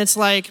often it's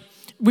like,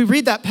 we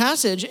read that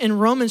passage in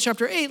Romans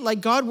chapter 8,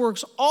 like God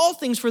works all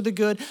things for the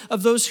good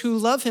of those who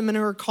love him and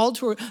are called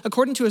to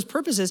according to his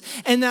purposes.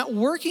 And that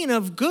working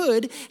of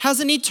good has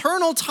an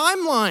eternal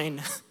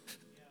timeline.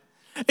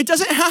 It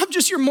doesn't have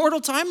just your mortal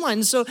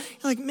timeline. So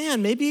you're like,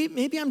 man,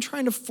 maybe I'm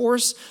trying to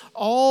force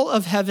all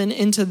of heaven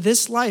into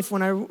this life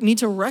when I need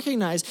to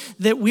recognize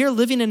that we are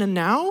living in a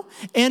now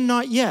and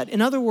not yet.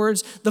 In other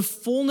words, the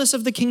fullness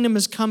of the kingdom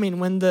is coming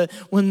when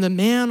the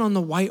man on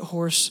the white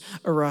horse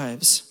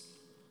arrives,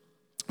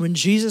 when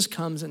Jesus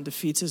comes and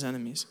defeats his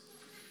enemies.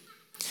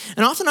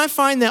 And often I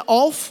find that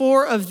all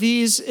four of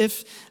these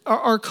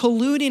are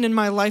colluding in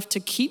my life to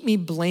keep me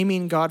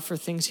blaming God for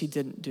things he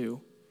didn't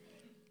do.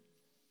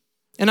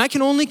 And I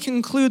can only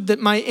conclude that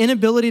my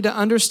inability to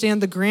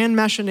understand the grand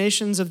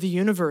machinations of the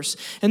universe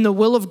and the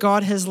will of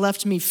God has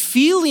left me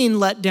feeling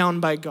let down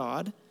by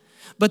God,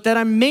 but that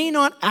I may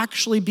not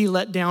actually be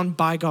let down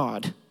by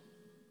God.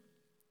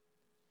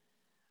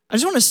 I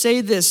just want to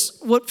say this.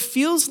 What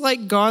feels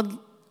like God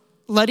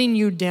letting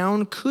you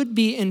down could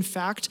be, in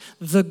fact,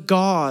 the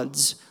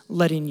gods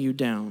letting you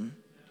down.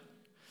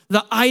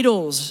 The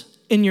idols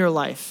in your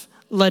life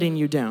letting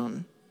you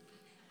down.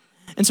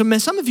 And so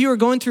some of you are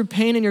going through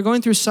pain and you're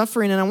going through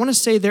suffering, and I want to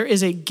say there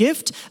is a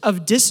gift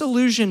of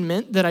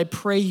disillusionment that I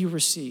pray you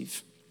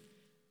receive.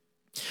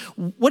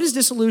 What is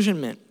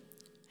disillusionment?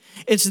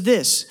 It's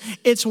this.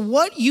 It's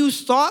what you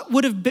thought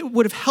would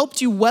have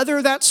helped you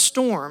weather that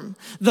storm.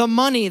 The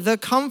money, the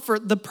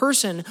comfort, the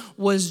person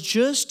was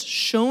just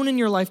shown in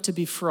your life to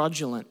be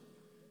fraudulent.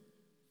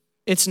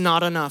 It's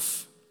not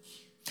enough.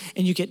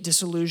 And you get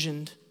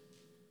disillusioned.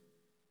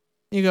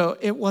 You go,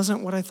 it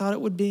wasn't what I thought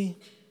it would be.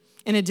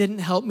 And it didn't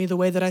help me the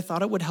way that I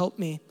thought it would help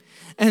me.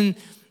 And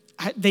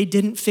they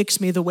didn't fix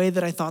me the way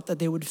that I thought that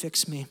they would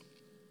fix me.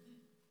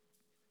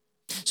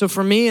 So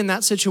for me in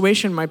that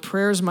situation, my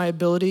prayers, my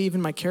ability,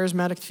 even my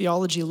charismatic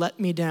theology let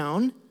me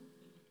down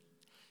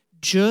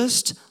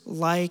just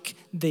like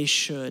they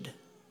should.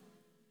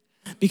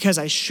 Because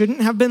I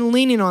shouldn't have been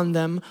leaning on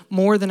them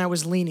more than I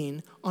was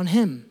leaning on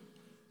him.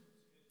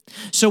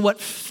 So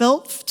what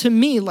felt to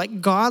me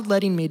like God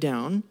letting me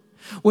down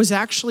was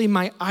actually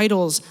my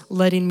idols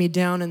letting me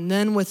down. And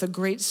then with a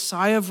great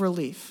sigh of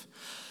relief,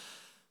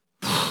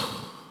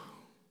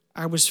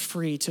 I was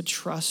free to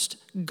trust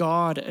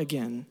God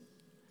again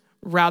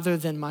rather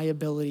than my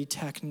ability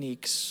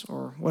techniques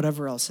or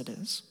whatever else it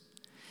is.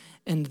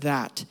 And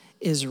that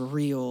is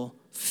real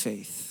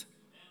faith.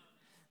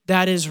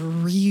 That is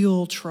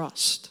real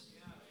trust.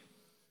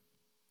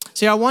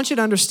 See, I want you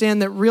to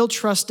understand that real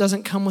trust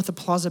doesn't come with a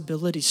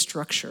plausibility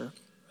structure.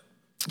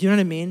 Do you know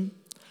what I mean?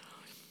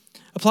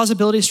 A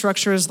plausibility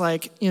structure is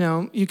like,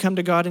 you come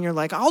to God and you're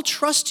like, I'll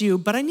trust you,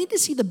 but I need to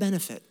see the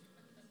benefit.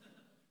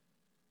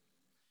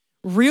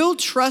 Real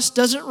trust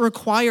doesn't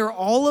require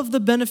all of the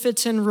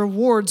benefits and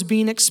rewards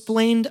being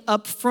explained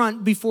up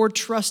front before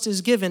trust is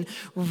given.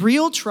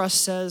 Real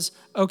trust says,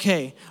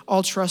 okay,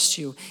 I'll trust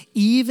you,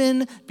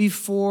 even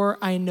before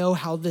I know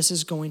how this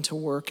is going to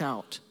work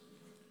out.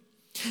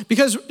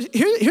 Because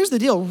here's the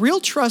deal. Real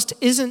trust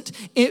isn't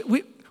in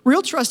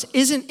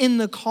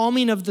the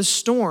calming of the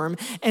storm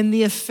and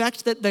the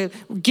effect that the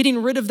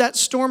getting rid of that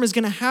storm is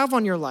going to have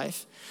on your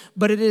life.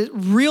 But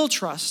real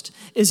trust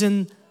is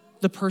in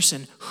the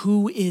person.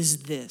 Who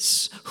is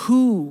this?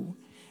 Who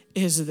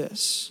is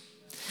this?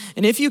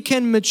 And if you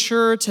can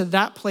mature to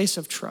that place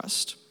of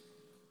trust,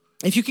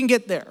 if you can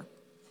get there,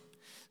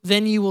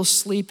 then you will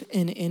sleep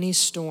in any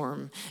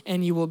storm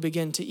and you will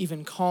begin to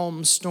even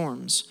calm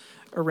storms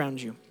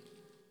around you.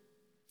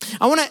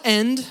 I want to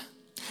end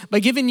by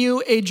giving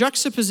you a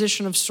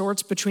juxtaposition of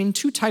sorts between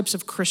two types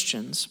of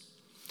Christians.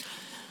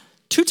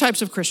 Two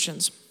types of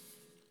Christians.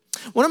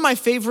 One of my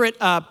favorite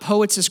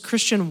poets is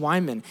Christian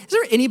Wyman. Is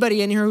there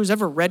anybody in here who's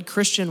ever read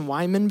Christian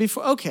Wyman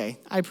before? Okay,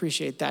 I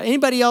appreciate that.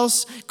 Anybody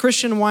else?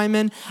 Christian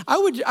Wyman? I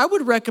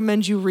would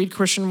recommend you read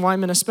Christian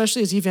Wyman,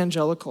 especially as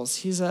evangelicals.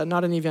 He's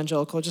not an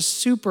evangelical, just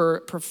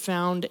super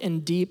profound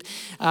and deep.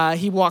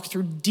 He walked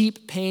through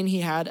deep pain. He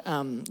had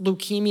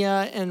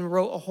leukemia and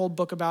wrote a whole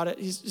book about it.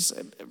 He's just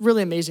a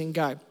really amazing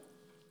guy.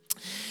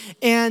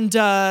 And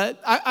I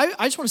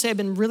just want to say I've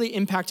been really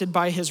impacted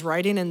by his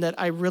writing and that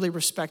I really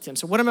respect him.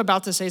 So what I'm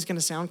about to say is going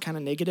to sound kind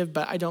of negative,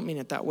 but I don't mean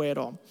it that way at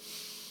all.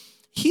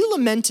 He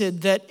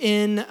lamented that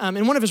in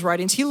one of his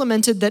writings, he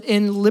lamented that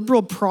in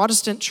liberal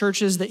Protestant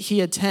churches that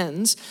he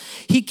attends,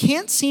 he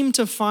can't seem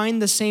to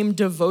find the same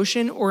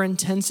devotion or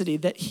intensity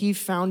that he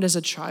found as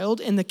a child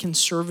in the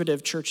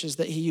conservative churches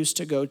that he used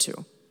to go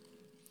to.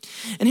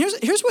 And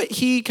here's what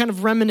he kind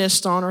of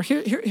reminisced on, or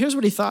here's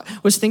what he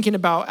was thinking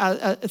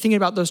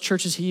about those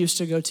churches he used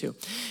to go to.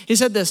 He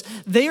said this: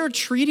 they are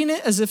treating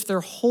it as if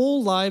their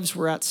whole lives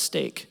were at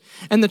stake.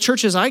 And the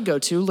churches I go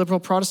to, liberal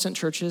Protestant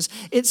churches,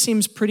 it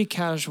seems pretty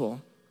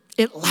casual.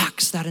 It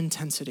lacks that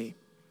intensity.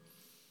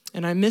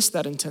 And I miss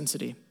that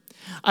intensity.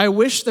 I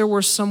wish there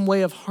were some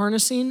way of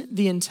harnessing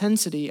the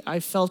intensity I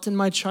felt in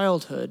my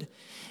childhood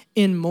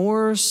in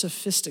more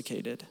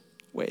sophisticated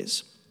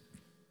ways.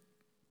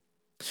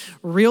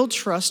 Real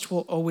trust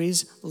will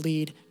always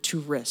lead to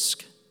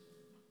risk.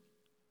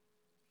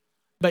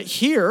 But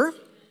here,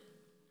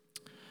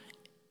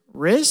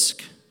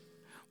 risk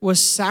was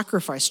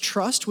sacrificed.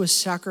 Trust was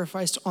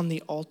sacrificed on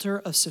the altar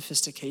of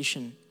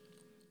sophistication.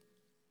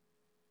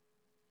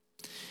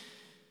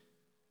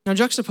 Now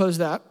juxtapose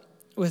that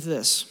with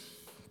this.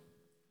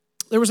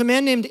 There was a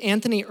man named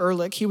Anthony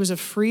Ehrlich. He was a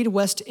freed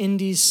West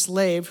Indies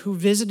slave who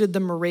visited the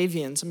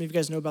Moravians. Some of you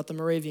guys know about the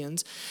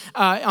Moravians,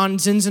 on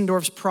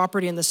Zinzendorf's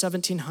property in the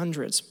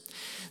 1700s.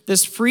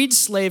 This freed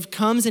slave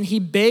comes and he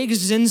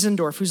begs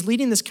Zinzendorf, who's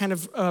leading this kind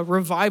of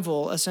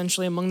revival,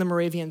 essentially, among the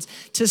Moravians,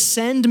 to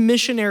send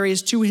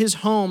missionaries to his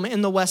home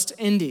in the West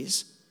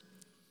Indies.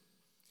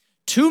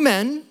 Two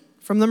men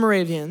from the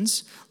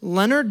Moravians,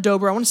 Leonard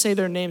Dober, I want to say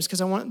their names because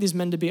I want these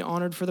men to be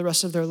honored for the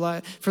rest of their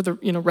life, for the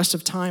rest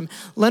of time.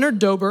 Leonard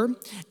Dober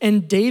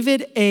and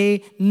David A.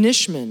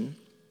 Nishman,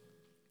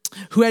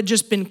 who had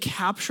just been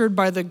captured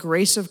by the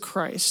grace of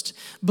Christ,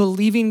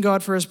 believing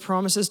God for his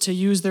promises to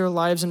use their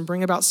lives and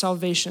bring about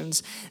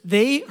salvations.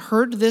 They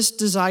heard this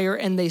desire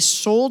and they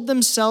sold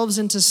themselves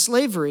into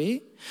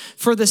slavery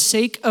for the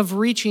sake of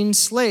reaching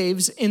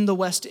slaves in the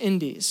West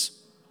Indies.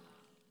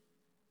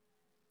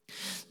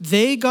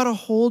 They got a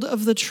hold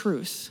of the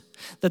truth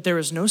that there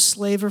is no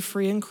slave or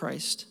free in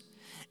Christ,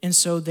 and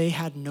so they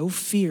had no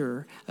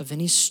fear of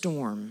any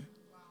storm.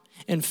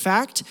 In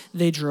fact,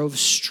 they drove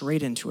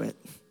straight into it.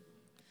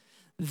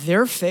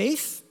 Their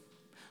faith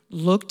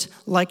looked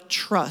like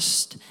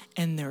trust,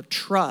 and their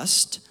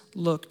trust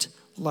looked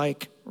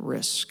like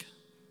risk.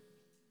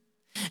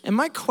 And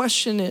my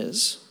question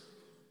is,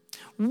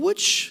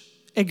 which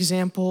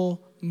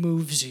example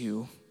moves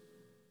you?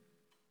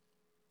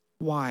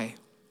 Why?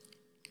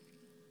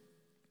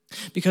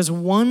 Because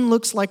one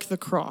looks like the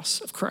cross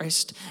of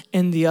Christ,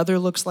 and the other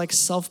looks like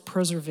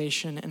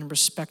self-preservation and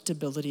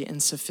respectability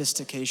and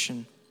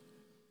sophistication.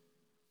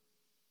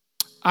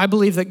 I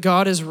believe that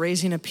God is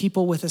raising a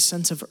people with a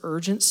sense of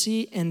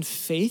urgency and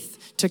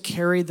faith to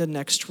carry the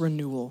next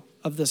renewal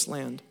of this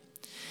land.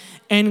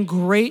 And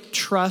great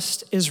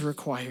trust is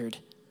required.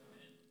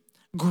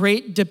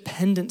 Great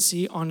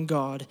dependency on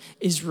God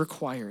is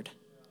required.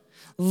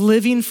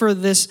 Living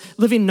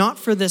not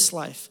for this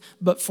life,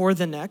 but for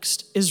the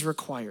next is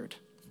required.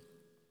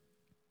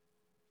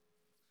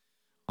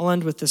 I'll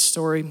end with this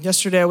story.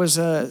 Yesterday I was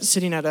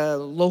sitting at a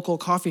local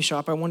coffee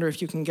shop. I wonder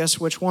if you can guess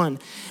which one.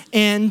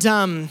 And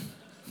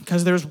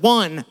because there's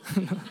one.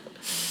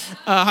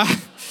 I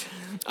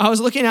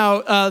was looking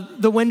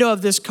out the window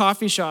of this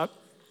coffee shop,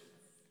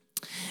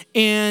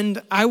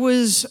 and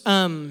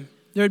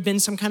there had been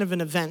some kind of an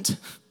event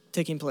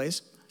taking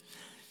place.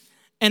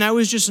 And I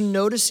was just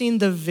noticing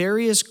the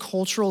various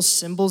cultural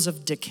symbols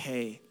of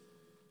decay.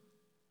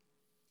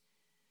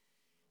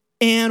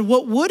 And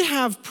what would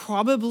have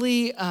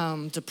probably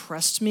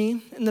depressed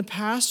me in the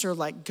past or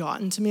like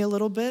gotten to me a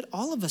little bit,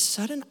 all of a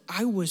sudden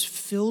I was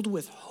filled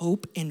with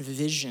hope and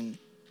vision.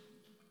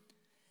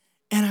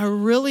 And I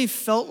really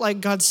felt like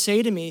God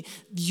say to me,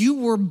 you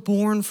were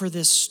born for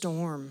this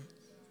storm.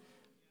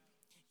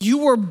 You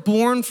were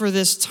born for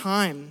this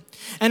time.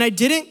 And I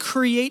didn't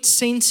create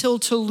Saints Hill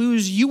to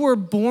lose. You were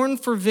born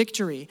for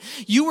victory.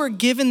 You were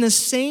given the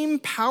same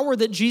power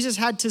that Jesus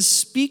had to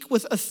speak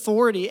with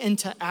authority and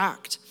to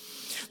act.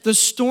 The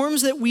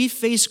storms that we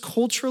face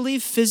culturally,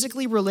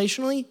 physically,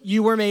 relationally,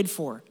 you were made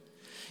for.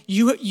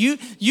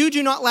 You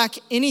do not lack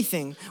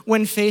anything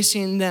when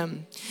facing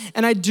them.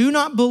 And I do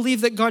not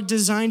believe that God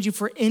designed you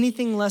for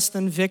anything less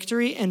than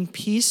victory and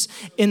peace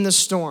in the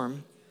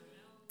storm.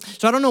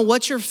 So I don't know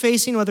what you're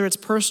facing, whether it's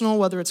personal,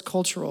 whether it's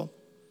cultural.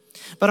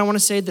 But I want to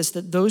say this,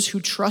 that those who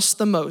trust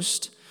the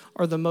most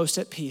are the most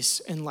at peace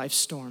in life's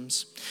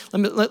storms.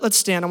 Let's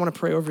stand. I want to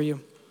pray over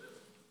you.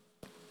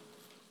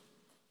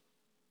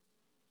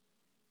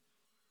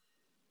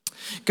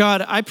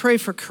 God, I pray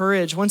for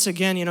courage. Once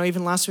again,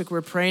 even last week we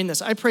were praying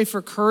this. I pray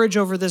for courage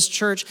over this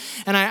church,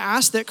 and I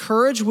ask that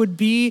courage would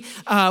be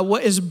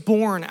what is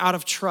born out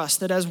of trust,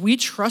 that as we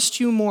trust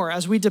you more,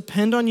 as we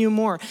depend on you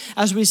more,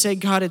 as we say,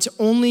 God, it's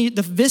only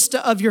the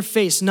vista of your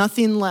face,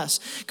 nothing less.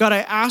 God, I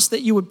ask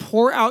that you would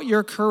pour out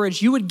your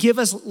courage. You would give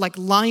us like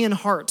lion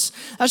hearts.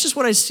 That's just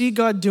what I see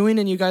God doing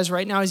in you guys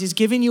right now, is he's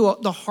giving you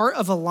the heart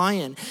of a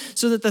lion,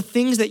 so that the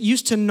things that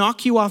used to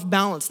knock you off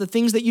balance, the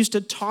things that used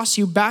to toss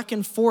you back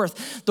and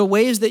forth, the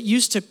waves that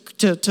used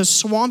to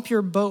swamp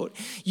your boat,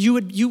 you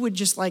would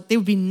just like, they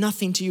would be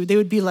nothing to you. They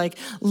would be like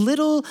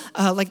little,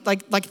 like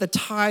the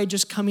tide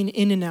just coming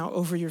in and out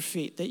over your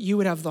feet, that you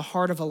would have the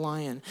heart of a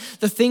lion.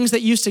 The things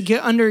that used to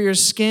get under your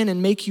skin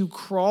and make you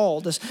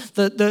crawl, the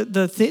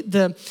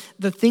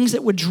things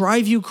that would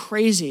drive you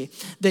crazy,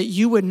 that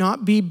you would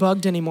not be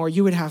bugged anymore.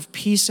 You would have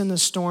peace in the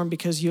storm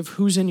because you have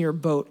who's in your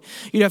boat.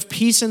 You'd have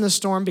peace in the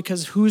storm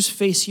because whose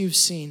face you've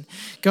seen.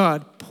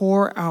 God,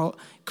 pour out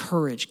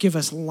courage. Give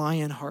us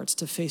lion hearts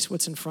to face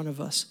what's in front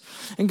of us.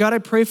 And God, I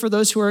pray for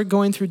those who are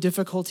going through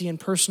difficulty and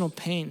personal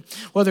pain,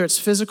 whether it's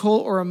physical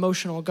or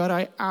emotional. God,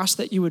 I ask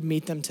that you would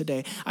meet them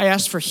today. I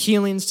ask for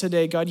healings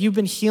today. God, you've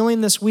been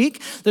healing this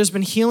week. There's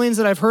been healings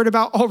that I've heard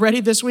about already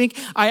this week.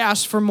 I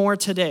ask for more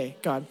today,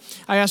 God.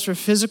 I ask for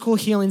physical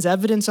healings,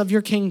 evidence of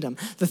your kingdom.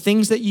 The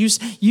things that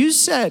you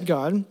said,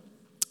 God,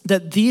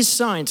 that these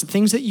signs, the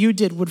things that you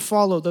did, would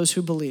follow those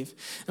who believe.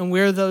 And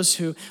we're those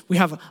who, we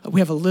have a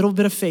little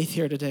bit of faith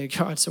here today,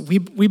 God. So we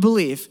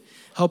believe.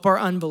 Help our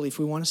unbelief.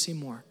 We want to see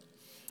more.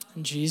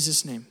 In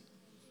Jesus' name.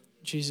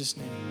 In Jesus'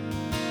 name.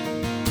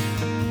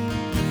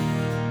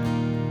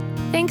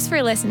 Thanks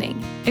for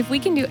listening. If we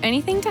can do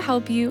anything to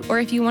help you, or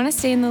if you want to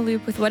stay in the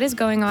loop with what is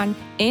going on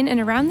in and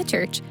around the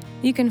church,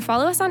 you can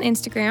follow us on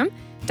Instagram,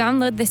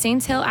 download the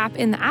Saints Hill app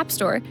in the App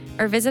Store,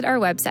 or visit our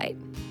website.